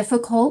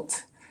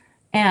difficult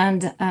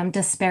and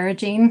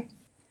disparaging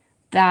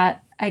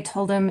that I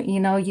told him,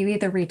 you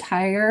either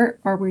retire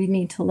or we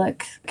need to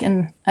look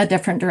in a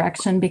different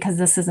direction, because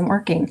this isn't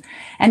working.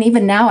 And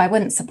even now, I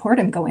wouldn't support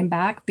him going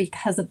back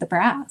because of the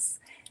brass.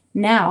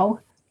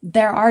 Now,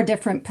 there are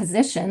different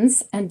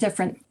positions and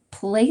different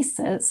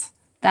places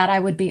that I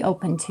would be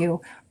open to.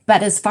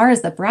 But as far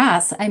as the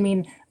brass, I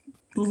mean,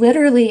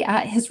 literally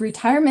at his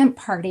retirement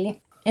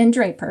party in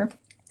Draper,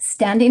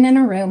 standing in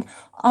a room,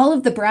 all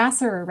of the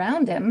brass are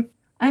around him.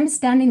 I'm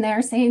standing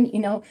there saying,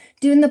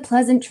 doing the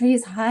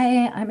pleasantries.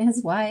 Hi, I'm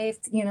his wife,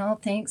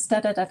 thanks,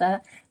 da, da, da, da.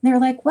 And they're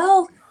like,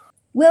 well,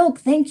 Will,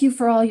 thank you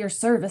for all your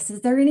service.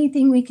 Is there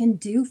anything we can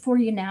do for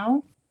you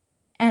now?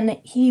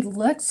 And he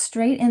looked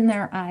straight in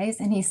their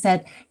eyes and he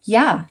said,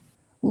 yeah,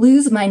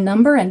 lose my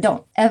number and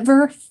don't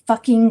ever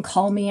fucking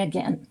call me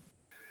again.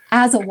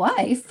 As a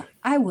wife,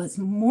 I was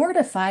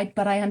mortified,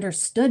 but I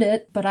understood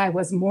it. But I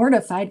was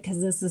mortified because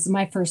this is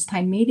my first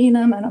time meeting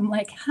him. And I'm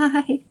like,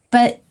 hi.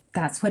 But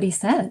that's what he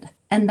said.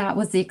 And that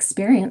was the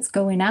experience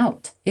going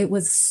out. It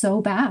was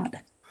so bad.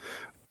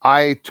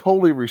 I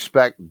totally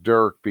respect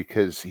Dirk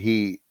because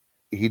he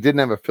didn't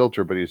have a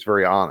filter, but he's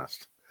very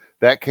honest.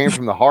 That came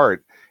from the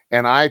heart.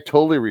 And I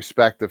totally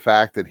respect the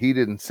fact that he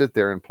didn't sit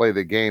there and play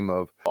the game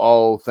of,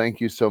 oh, thank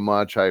you so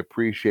much, I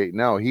appreciate.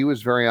 No, he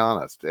was very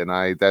honest.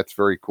 And that's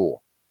very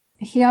cool.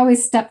 He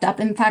always stepped up.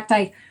 In fact,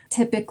 I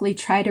typically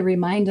try to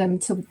remind him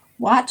to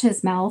watch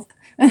his mouth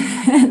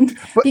because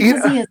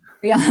he is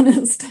very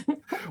honest.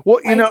 Well,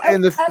 and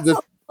that's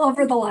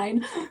over the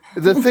line.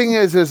 The thing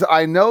is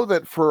I know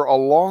that for a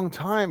long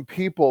time,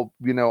 people,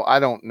 I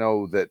don't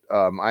know that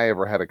I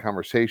ever had a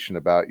conversation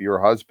about your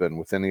husband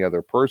with any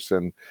other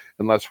person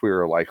unless we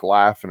were like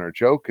laughing or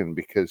joking,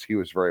 because he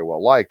was very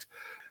well liked.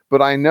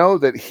 But I know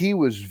that he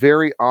was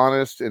very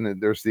honest, and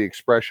there's the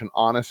expression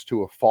honest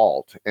to a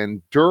fault.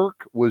 And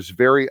Dirk was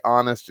very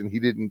honest, and he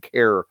didn't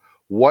care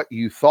what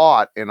you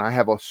thought. And I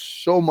have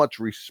so much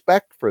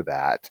respect for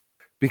that,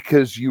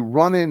 because you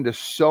run into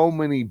so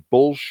many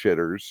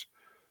bullshitters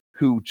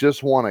who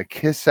just want to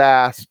kiss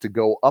ass to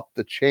go up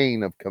the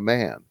chain of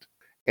command.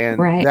 And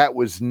That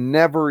was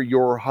never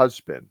your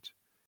husband.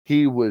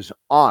 He was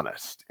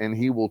honest, and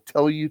he will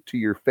tell you to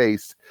your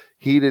face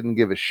he didn't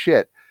give a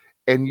shit.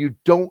 And you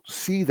don't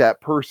see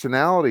that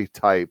personality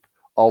type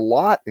a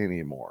lot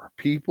anymore.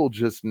 People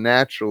just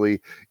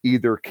naturally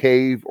either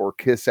cave or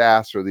kiss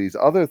ass or these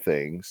other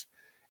things.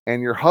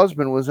 And your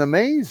husband was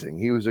amazing.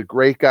 He was a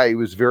great guy. He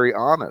was very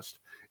honest.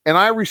 And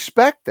I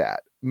respect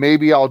that.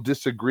 Maybe I'll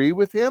disagree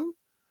with him,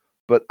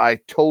 but I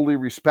totally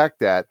respect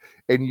that.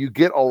 And you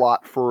get a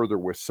lot further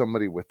with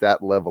somebody with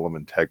that level of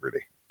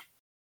integrity.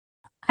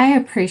 I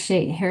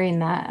appreciate hearing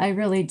that. I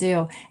really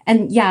do.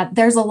 And yeah,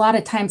 there's a lot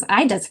of times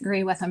I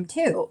disagree with him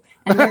too.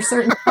 And there's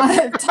certain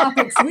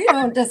topics we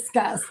don't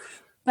discuss,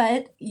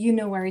 but you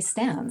know where he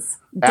stands.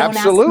 Don't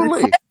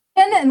Absolutely. ask him a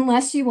question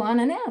unless you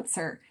want an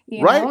answer.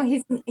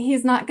 Right.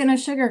 He's not going to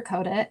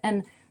sugarcoat it.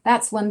 And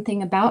that's one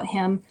thing about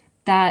him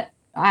that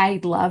I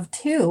love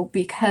too,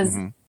 because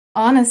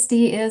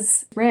honesty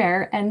is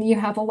rare, and you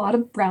have a lot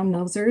of brown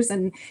nosers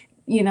and,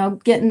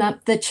 getting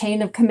up the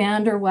chain of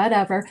command or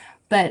whatever,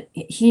 but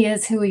he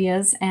is who he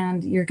is,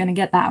 and you're going to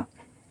get that.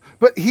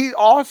 But he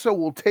also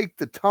will take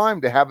the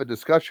time to have a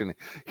discussion.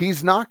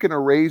 He's not going to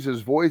raise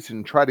his voice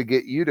and try to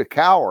get you to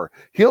cower.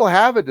 He'll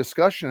have a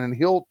discussion and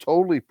he'll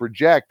totally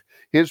project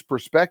his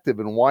perspective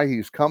and why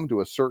he's come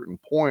to a certain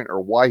point or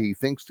why he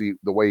thinks the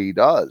way he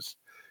does.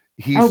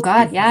 Oh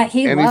God, yeah,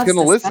 he's going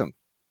to listen.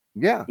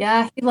 Yeah.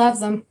 Yeah, he loves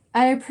them.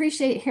 I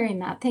appreciate hearing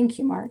that. Thank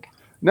you, Mark.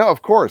 No,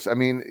 of course. I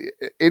mean,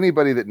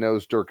 anybody that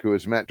knows Dirk, who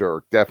has met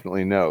Dirk,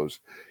 definitely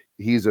knows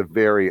he's a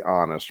very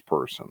honest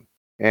person.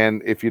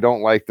 And if you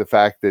don't like the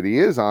fact that he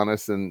is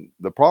honest, then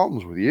the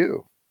problem's with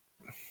you.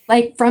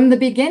 Like from the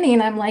beginning,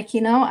 I'm like,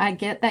 I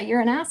get that you're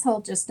an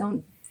asshole. Just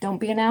don't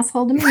be an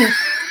asshole to me.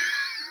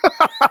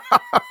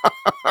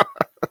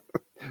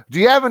 Do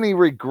you have any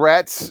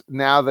regrets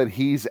now that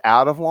he's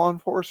out of law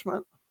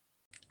enforcement?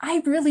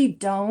 I really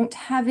don't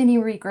have any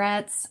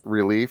regrets.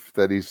 Relief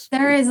that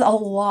There is a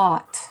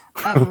lot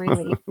of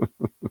relief.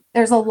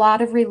 There's a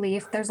lot of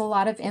relief. There's a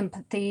lot of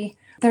empathy.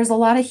 There's a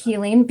lot of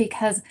healing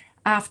because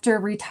after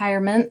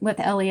retirement with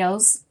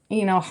LEOs,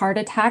 heart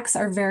attacks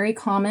are very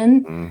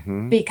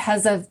common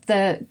because of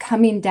the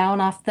coming down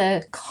off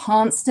the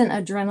constant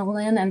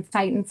adrenaline and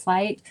fight and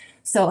flight.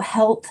 So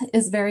health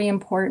is very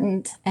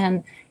important,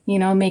 and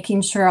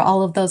making sure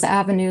all of those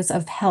avenues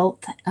of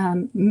health,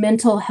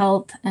 mental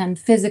health and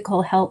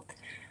physical health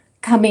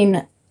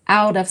coming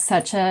out of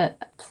such a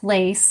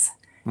place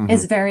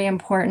is very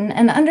important.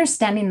 And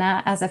understanding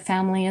that as a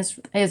family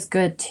is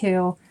good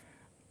too.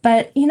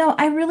 But,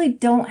 I really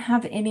don't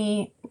have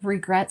any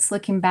regrets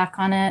looking back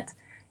on it.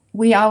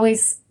 We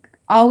always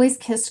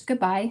kissed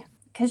goodbye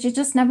because you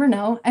just never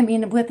know. I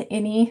mean, with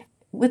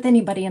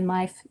anybody in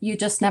life, you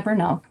just never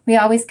know. We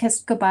always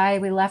kissed goodbye.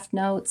 We left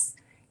notes,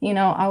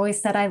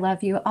 always said, I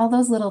love you, all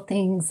those little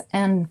things.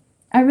 And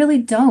I really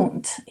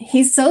don't.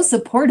 He's so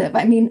supportive.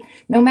 I mean,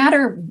 no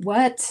matter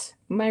what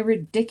my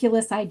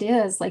ridiculous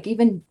ideas, like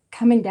even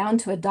coming down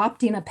to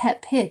adopting a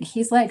pet pig,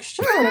 he's like,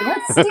 sure,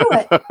 let's do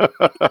it.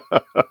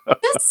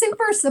 Just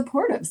super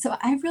supportive. So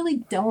I really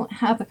don't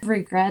have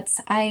regrets.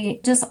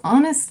 I just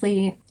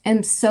honestly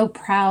am so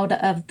proud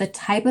of the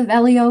type of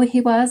LEO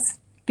he was,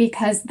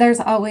 because there's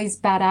always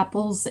bad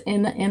apples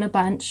in a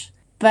bunch.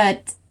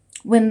 But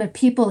when the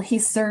people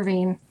he's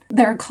serving,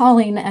 they're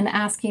calling and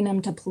asking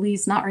him to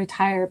please not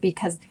retire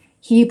because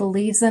he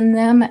believes in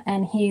them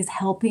and he's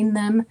helping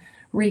them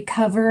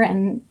recover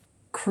and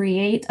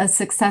create a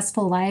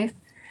successful life,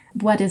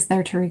 what is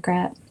there to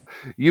regret?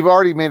 You've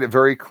already made it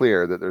very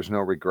clear that there's no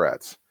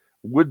regrets.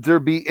 Would there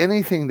be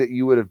anything that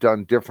you would have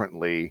done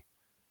differently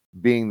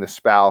being the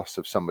spouse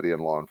of somebody in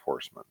law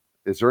enforcement?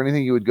 Is there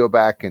anything you would go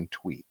back and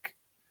tweak?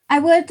 I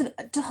would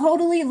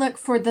totally look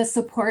for the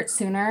support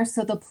sooner.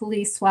 So the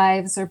police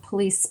wives or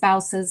police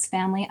spouses,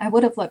 family, I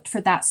would have looked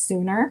for that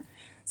sooner.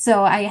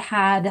 So I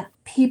had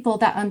people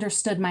that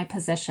understood my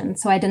position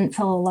so I didn't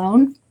feel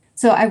alone.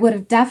 So I would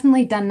have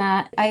definitely done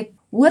that. I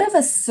would have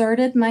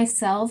asserted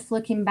myself,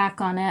 looking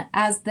back on it,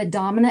 as the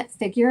dominant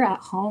figure at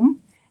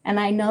home. And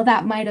I know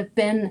that might have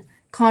been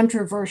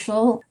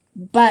controversial,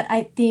 but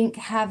I think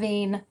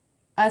having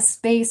a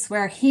space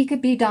where he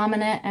could be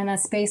dominant and a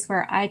space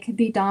where I could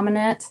be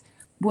dominant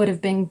would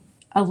have been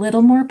a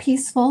little more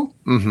peaceful.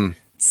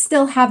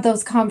 Still have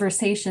those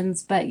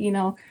conversations, but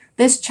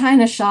this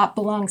China shop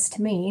belongs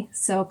to me,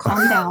 so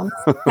calm down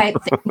type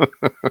thing.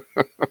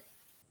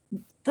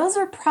 Those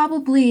are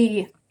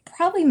probably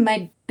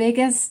my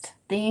biggest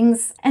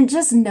things. And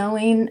just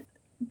knowing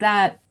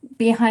that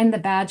behind the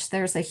badge,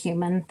 there's a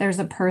human, there's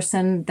a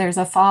person, there's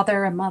a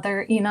father, a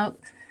mother,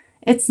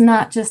 it's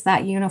not just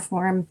that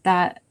uniform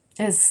that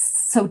is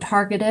so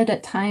targeted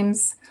at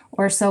times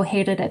or so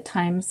hated at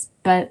times,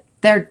 but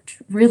they're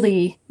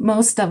really,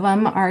 most of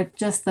them are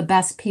just the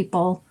best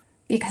people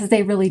because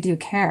they really do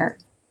care.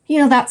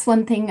 That's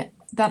one thing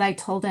that I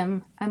told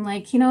him. I'm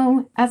like,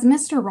 as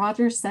Mr.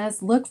 Rogers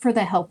says, look for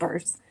the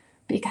helpers,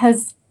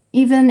 because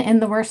even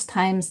in the worst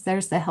times,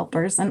 there's the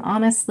helpers. And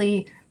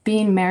honestly,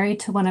 being married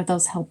to one of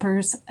those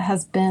helpers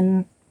has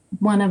been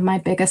one of my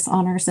biggest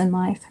honors in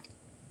life.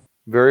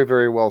 Very,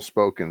 very well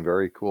spoken.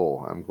 Very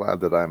cool. I'm glad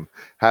that I'm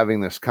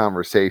having this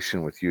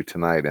conversation with you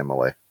tonight,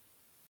 Emily.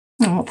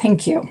 Oh,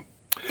 thank you.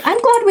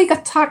 I'm glad we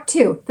got to talk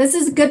too. This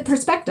is a good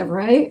perspective,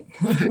 right?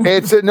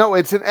 It's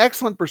an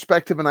excellent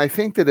perspective. And I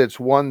think that it's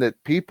one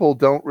that people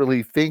don't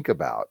really think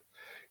about,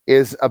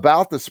 is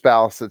about the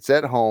spouse that's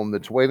at home,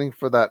 that's waiting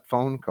for that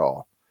phone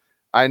call.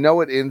 I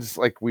know it ends,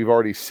 like we've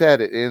already said,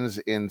 it ends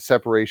in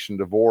separation,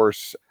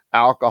 divorce,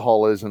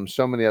 alcoholism,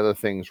 so many other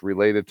things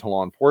related to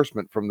law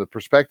enforcement. From the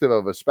perspective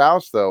of a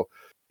spouse, though,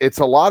 it's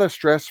a lot of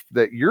stress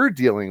that you're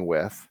dealing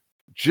with,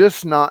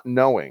 just not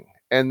knowing.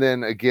 And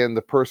then again,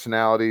 the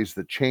personalities,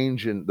 the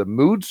change in the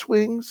mood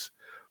swings,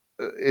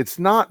 it's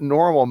not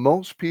normal.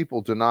 Most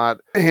people do not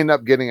end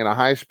up getting in a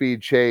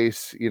high-speed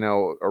chase,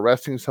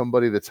 arresting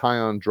somebody that's high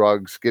on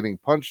drugs, getting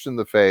punched in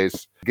the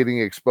face, getting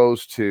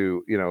exposed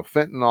to,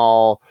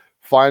 fentanyl,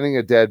 finding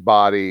a dead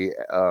body,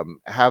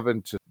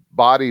 having to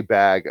body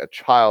bag a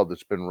child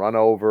that's been run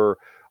over,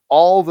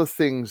 all the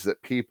things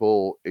that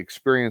people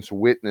experience,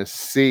 witness,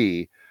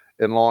 see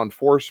in law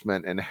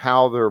enforcement and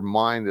how their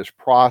mind is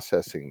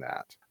processing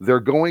that.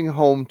 They're going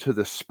home to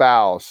the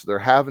spouse. They're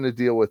having to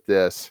deal with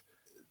this.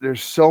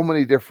 There's so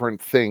many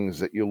different things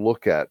that you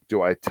look at.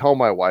 Do I tell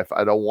my wife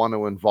I don't want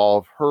to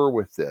involve her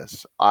with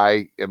this?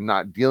 I am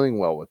not dealing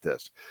well with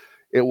this.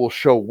 It will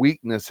show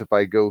weakness if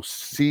I go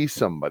see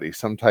somebody,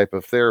 some type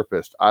of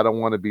therapist. I don't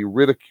want to be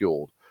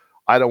ridiculed.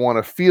 I don't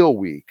want to feel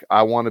weak.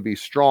 I want to be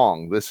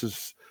strong.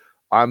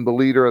 I'm the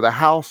leader of the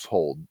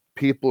household.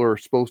 People are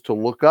supposed to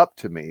look up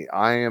to me.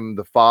 I am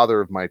the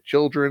father of my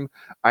children.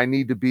 I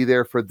need to be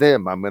there for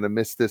them. I'm going to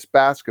miss this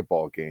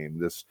basketball game,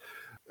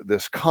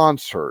 this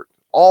concert.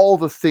 All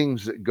the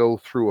things that go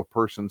through a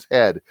person's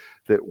head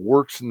that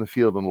works in the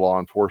field of law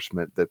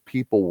enforcement that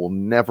people will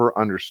never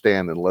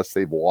understand unless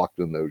they've walked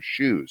in those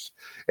shoes.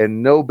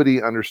 And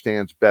nobody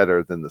understands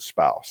better than the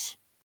spouse.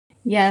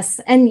 Yes.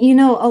 And,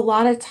 a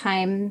lot of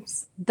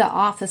times the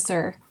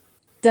officer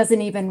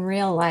doesn't even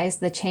realize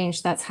the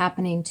change that's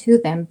happening to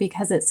them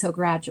because it's so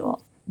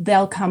gradual.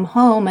 They'll come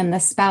home and the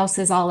spouse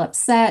is all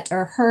upset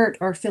or hurt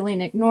or feeling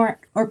ignored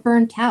or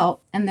burnt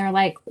out. And they're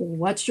like,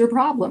 what's your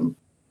problem?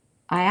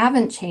 I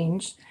haven't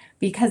changed,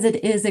 because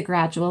it is a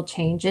gradual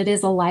change. It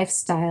is a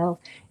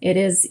lifestyle. It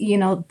is,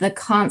 the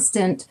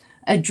constant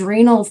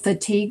adrenal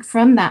fatigue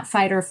from that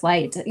fight or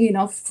flight,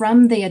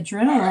 from the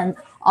adrenaline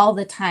all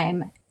the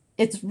time.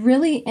 It's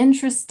really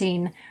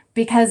interesting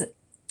because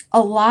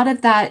a lot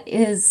of that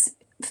is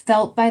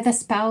felt by the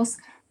spouse.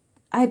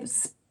 I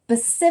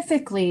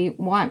specifically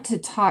want to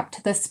talk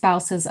to the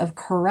spouses of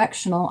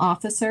correctional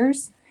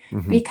officers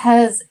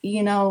because,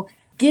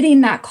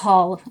 getting that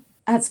call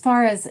as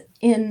far as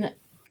in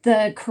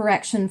the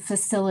correction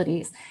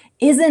facilities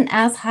isn't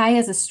as high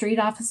as a street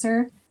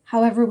officer.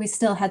 However, we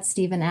still had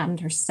Steven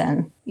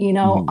Anderson,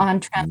 on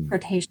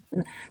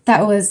transportation.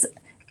 That was,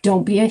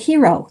 don't be a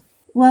hero.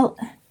 Well,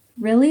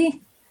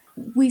 really?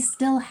 We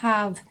still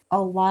have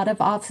a lot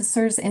of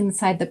officers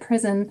inside the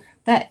prison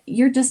that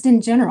you're just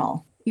in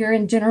general. You're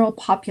in general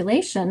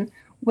population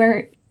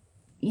where,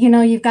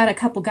 you've got a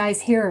couple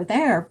guys here or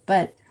there,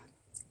 but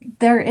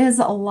there is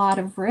a lot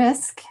of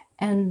risk.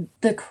 And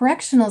the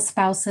correctional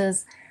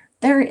spouses,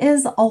 there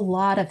is a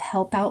lot of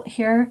help out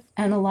here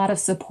and a lot of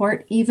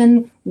support,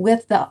 even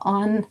with the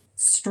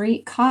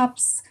on-street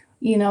cops,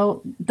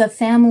 the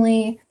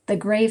family, the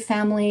gray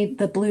family,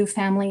 the blue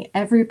family,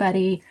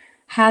 everybody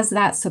has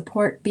that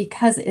support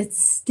because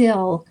it's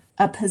still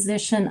a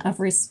position of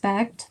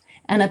respect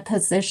and a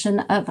position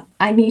of,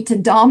 I need to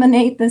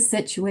dominate the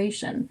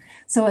situation.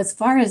 So as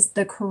far as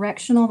the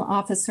correctional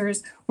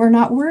officers, we're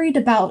not worried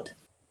about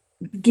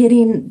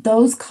getting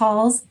those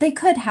calls. They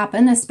could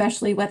happen,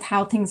 especially with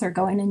how things are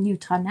going in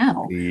Utah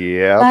now.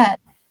 Yeah.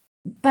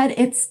 But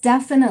it's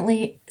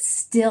definitely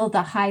still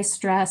the high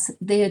stress,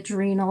 the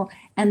adrenal,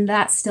 and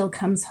that still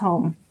comes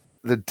home.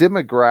 The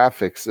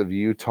demographics of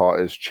Utah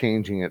is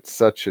changing at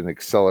such an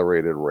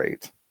accelerated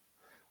rate.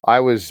 I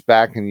was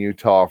back in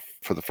Utah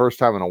for the first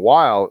time in a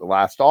while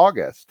last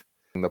August,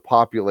 and the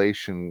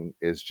population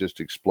is just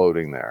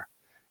exploding there.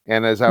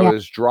 And as I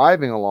was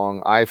driving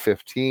along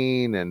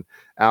I-15 and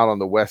out on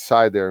the west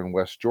side there in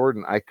West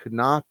Jordan, I could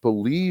not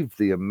believe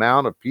the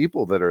amount of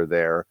people that are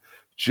there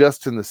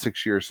just in the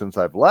 6 years since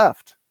I've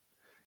left.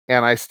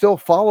 And I still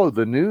follow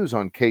the news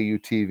on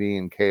KUTV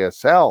and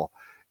KSL,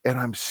 and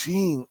I'm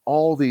seeing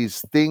all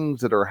these things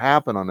that are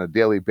happening on a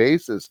daily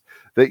basis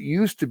that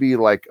used to be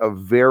like a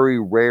very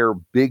rare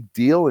big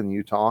deal in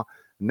Utah.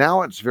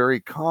 Now it's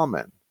very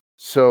common.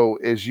 So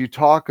as you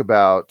talk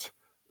about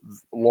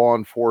law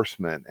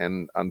enforcement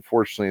and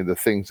unfortunately the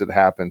things that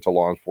happen to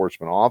law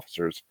enforcement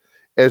officers,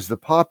 as the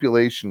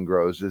population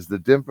grows, as the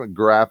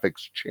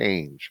demographics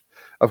change,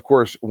 of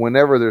course,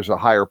 whenever there's a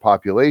higher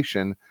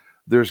population,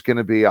 there's going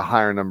to be a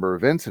higher number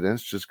of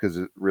incidents just because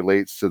it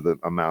relates to the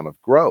amount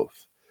of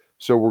growth.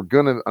 So we're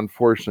going to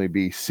unfortunately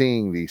be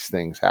seeing these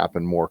things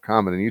happen more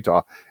common in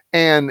Utah.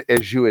 And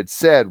as you had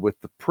said,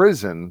 with the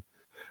prison,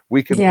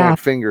 we can point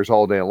fingers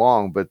all day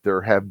long, but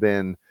there have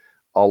been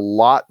a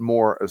lot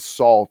more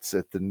assaults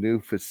at the new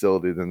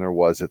facility than there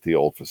was at the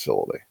old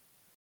facility.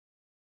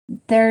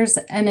 There's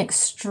an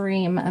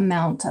extreme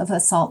amount of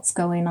assaults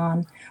going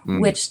on,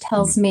 which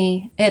tells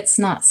me it's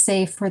not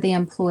safe for the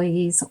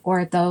employees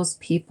or those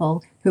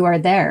people who are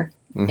there.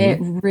 It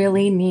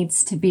really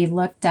needs to be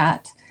looked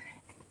at.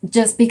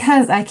 Just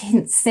because I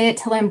can say it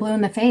till I'm blue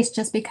in the face,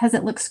 just because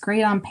it looks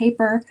great on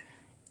paper,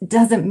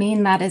 doesn't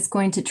mean that it's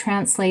going to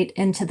translate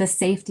into the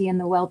safety and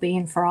the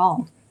well-being for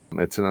all.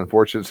 It's an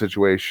unfortunate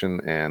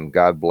situation, and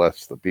God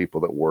bless the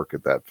people that work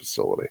at that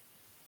facility.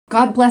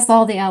 God bless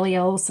all the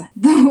LEOs.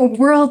 The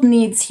world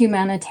needs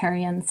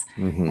humanitarians.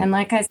 And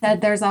like I said,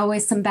 there's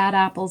always some bad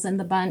apples in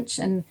the bunch.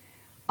 And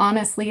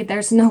honestly,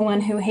 there's no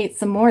one who hates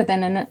them more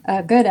than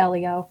a good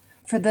LEO.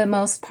 For the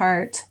most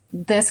part,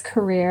 this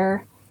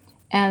career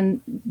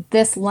and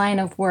this line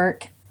of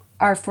work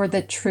are for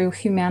the true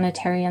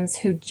humanitarians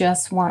who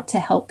just want to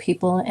help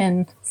people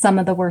in some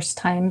of the worst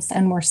times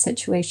and worst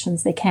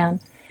situations they can.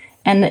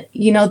 And,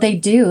 they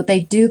do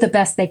the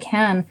best they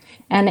can.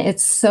 And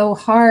it's so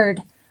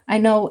hard. I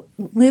know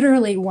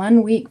literally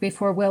 1 week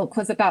before Wilk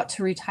was about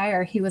to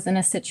retire, he was in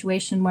a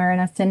situation where an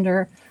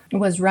offender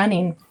was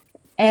running.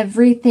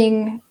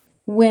 Everything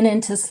went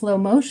into slow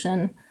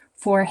motion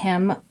for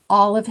him,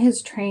 all of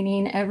his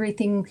training,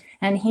 everything.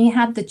 And he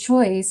had the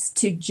choice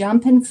to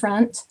jump in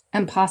front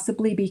and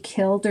possibly be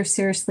killed or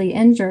seriously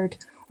injured,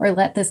 or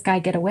let this guy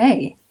get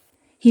away.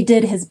 He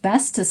did his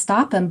best to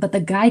stop him, but the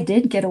guy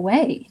did get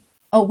away.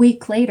 A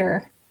week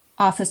later,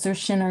 Officer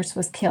Shinners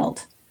was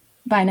killed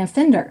by an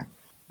offender.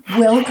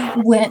 Wilk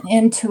went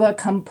into a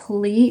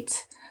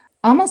complete,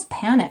 almost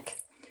panic,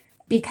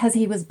 because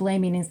he was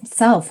blaming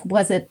himself.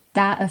 Was it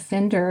that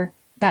offender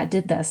that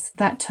did this,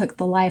 that took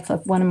the life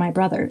of one of my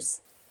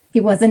brothers? He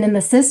wasn't in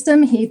the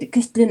system. He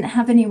didn't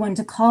have anyone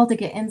to call to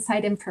get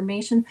inside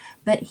information,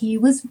 but he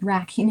was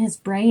racking his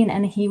brain,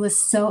 and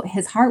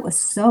his heart was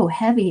so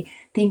heavy,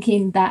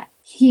 thinking that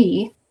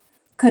he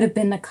could have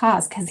been the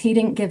cause because he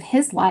didn't give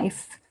his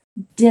life.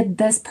 Did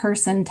this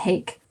person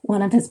take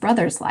one of his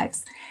brother's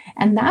lives?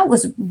 And that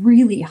was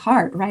really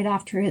hard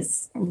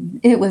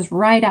it was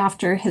right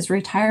after his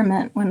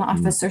retirement when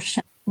Officer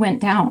went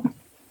down.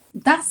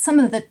 That's some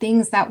of the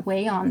things that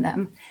weigh on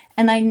them.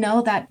 And I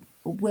know that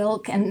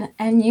Wilk and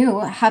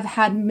you have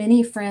had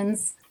many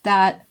friends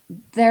that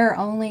their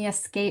only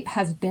escape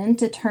has been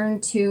to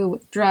turn to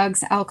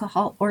drugs,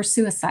 alcohol, or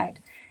suicide.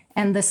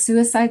 And the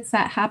suicides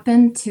that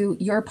happen to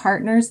your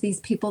partners, these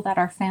people that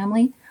are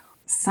family,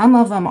 some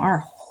of them are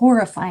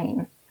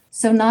horrifying.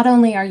 So not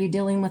only are you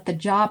dealing with the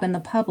job and the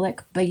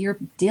public, but you're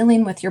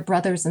dealing with your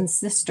brothers and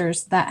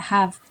sisters that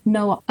have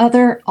no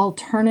other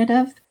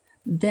alternative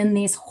than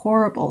these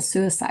horrible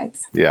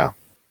suicides. Yeah.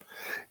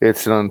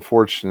 It's an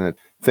unfortunate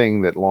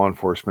thing that law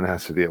enforcement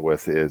has to deal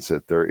with, is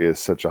that there is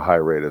such a high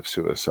rate of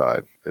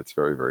suicide. It's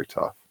very, very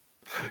tough.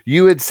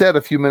 You had said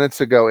a few minutes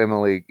ago,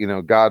 Emily,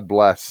 God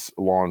bless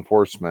law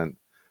enforcement.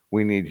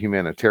 We need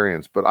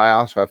humanitarians. But I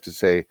also have to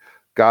say,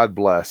 God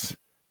bless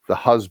the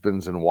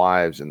husbands and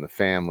wives and the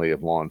family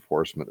of law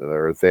enforcement that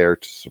are there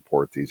to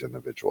support these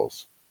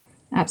individuals.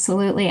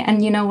 Absolutely.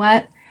 And you know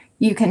what?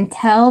 You can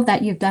tell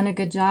that you've done a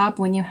good job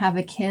when you have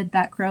a kid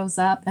that grows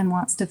up and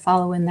wants to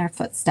follow in their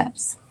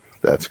footsteps.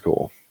 That's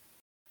cool.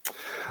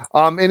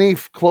 Any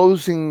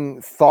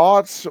closing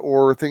thoughts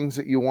or things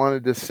that you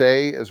wanted to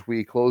say as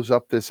we close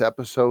up this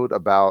episode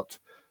about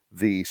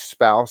the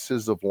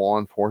spouses of law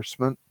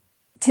enforcement?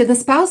 To the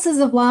spouses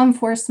of law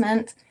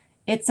enforcement,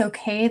 it's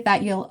okay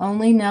that you'll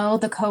only know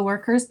the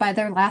coworkers by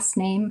their last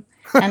name.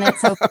 And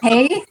it's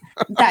okay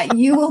that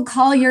you will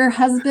call your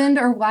husband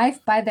or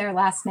wife by their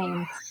last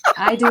name.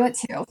 I do it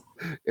too.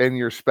 And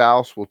your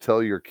spouse will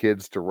tell your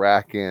kids to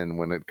rack in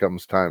when it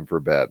comes time for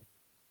bed.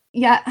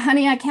 Yeah,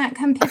 honey, I can't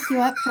come pick you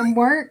up from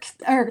work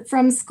or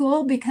from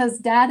school because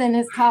Dad and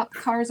his cop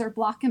cars are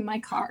blocking my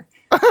car.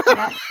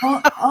 Yeah,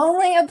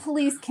 only a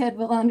police kid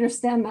will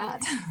understand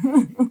that.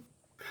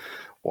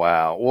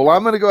 Wow. Well,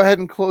 I'm going to go ahead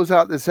and close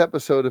out this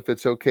episode if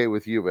it's okay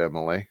with you,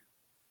 Emily.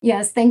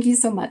 Yes, thank you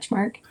so much,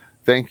 Mark.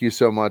 Thank you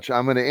so much.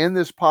 I'm going to end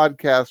this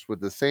podcast with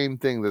the same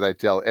thing that I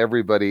tell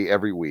everybody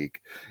every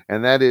week,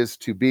 and that is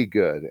to be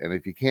good. And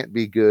if you can't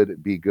be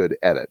good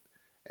at it.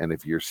 And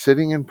if you're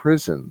sitting in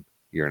prison,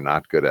 you're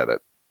not good at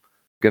it.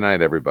 Good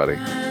night, everybody.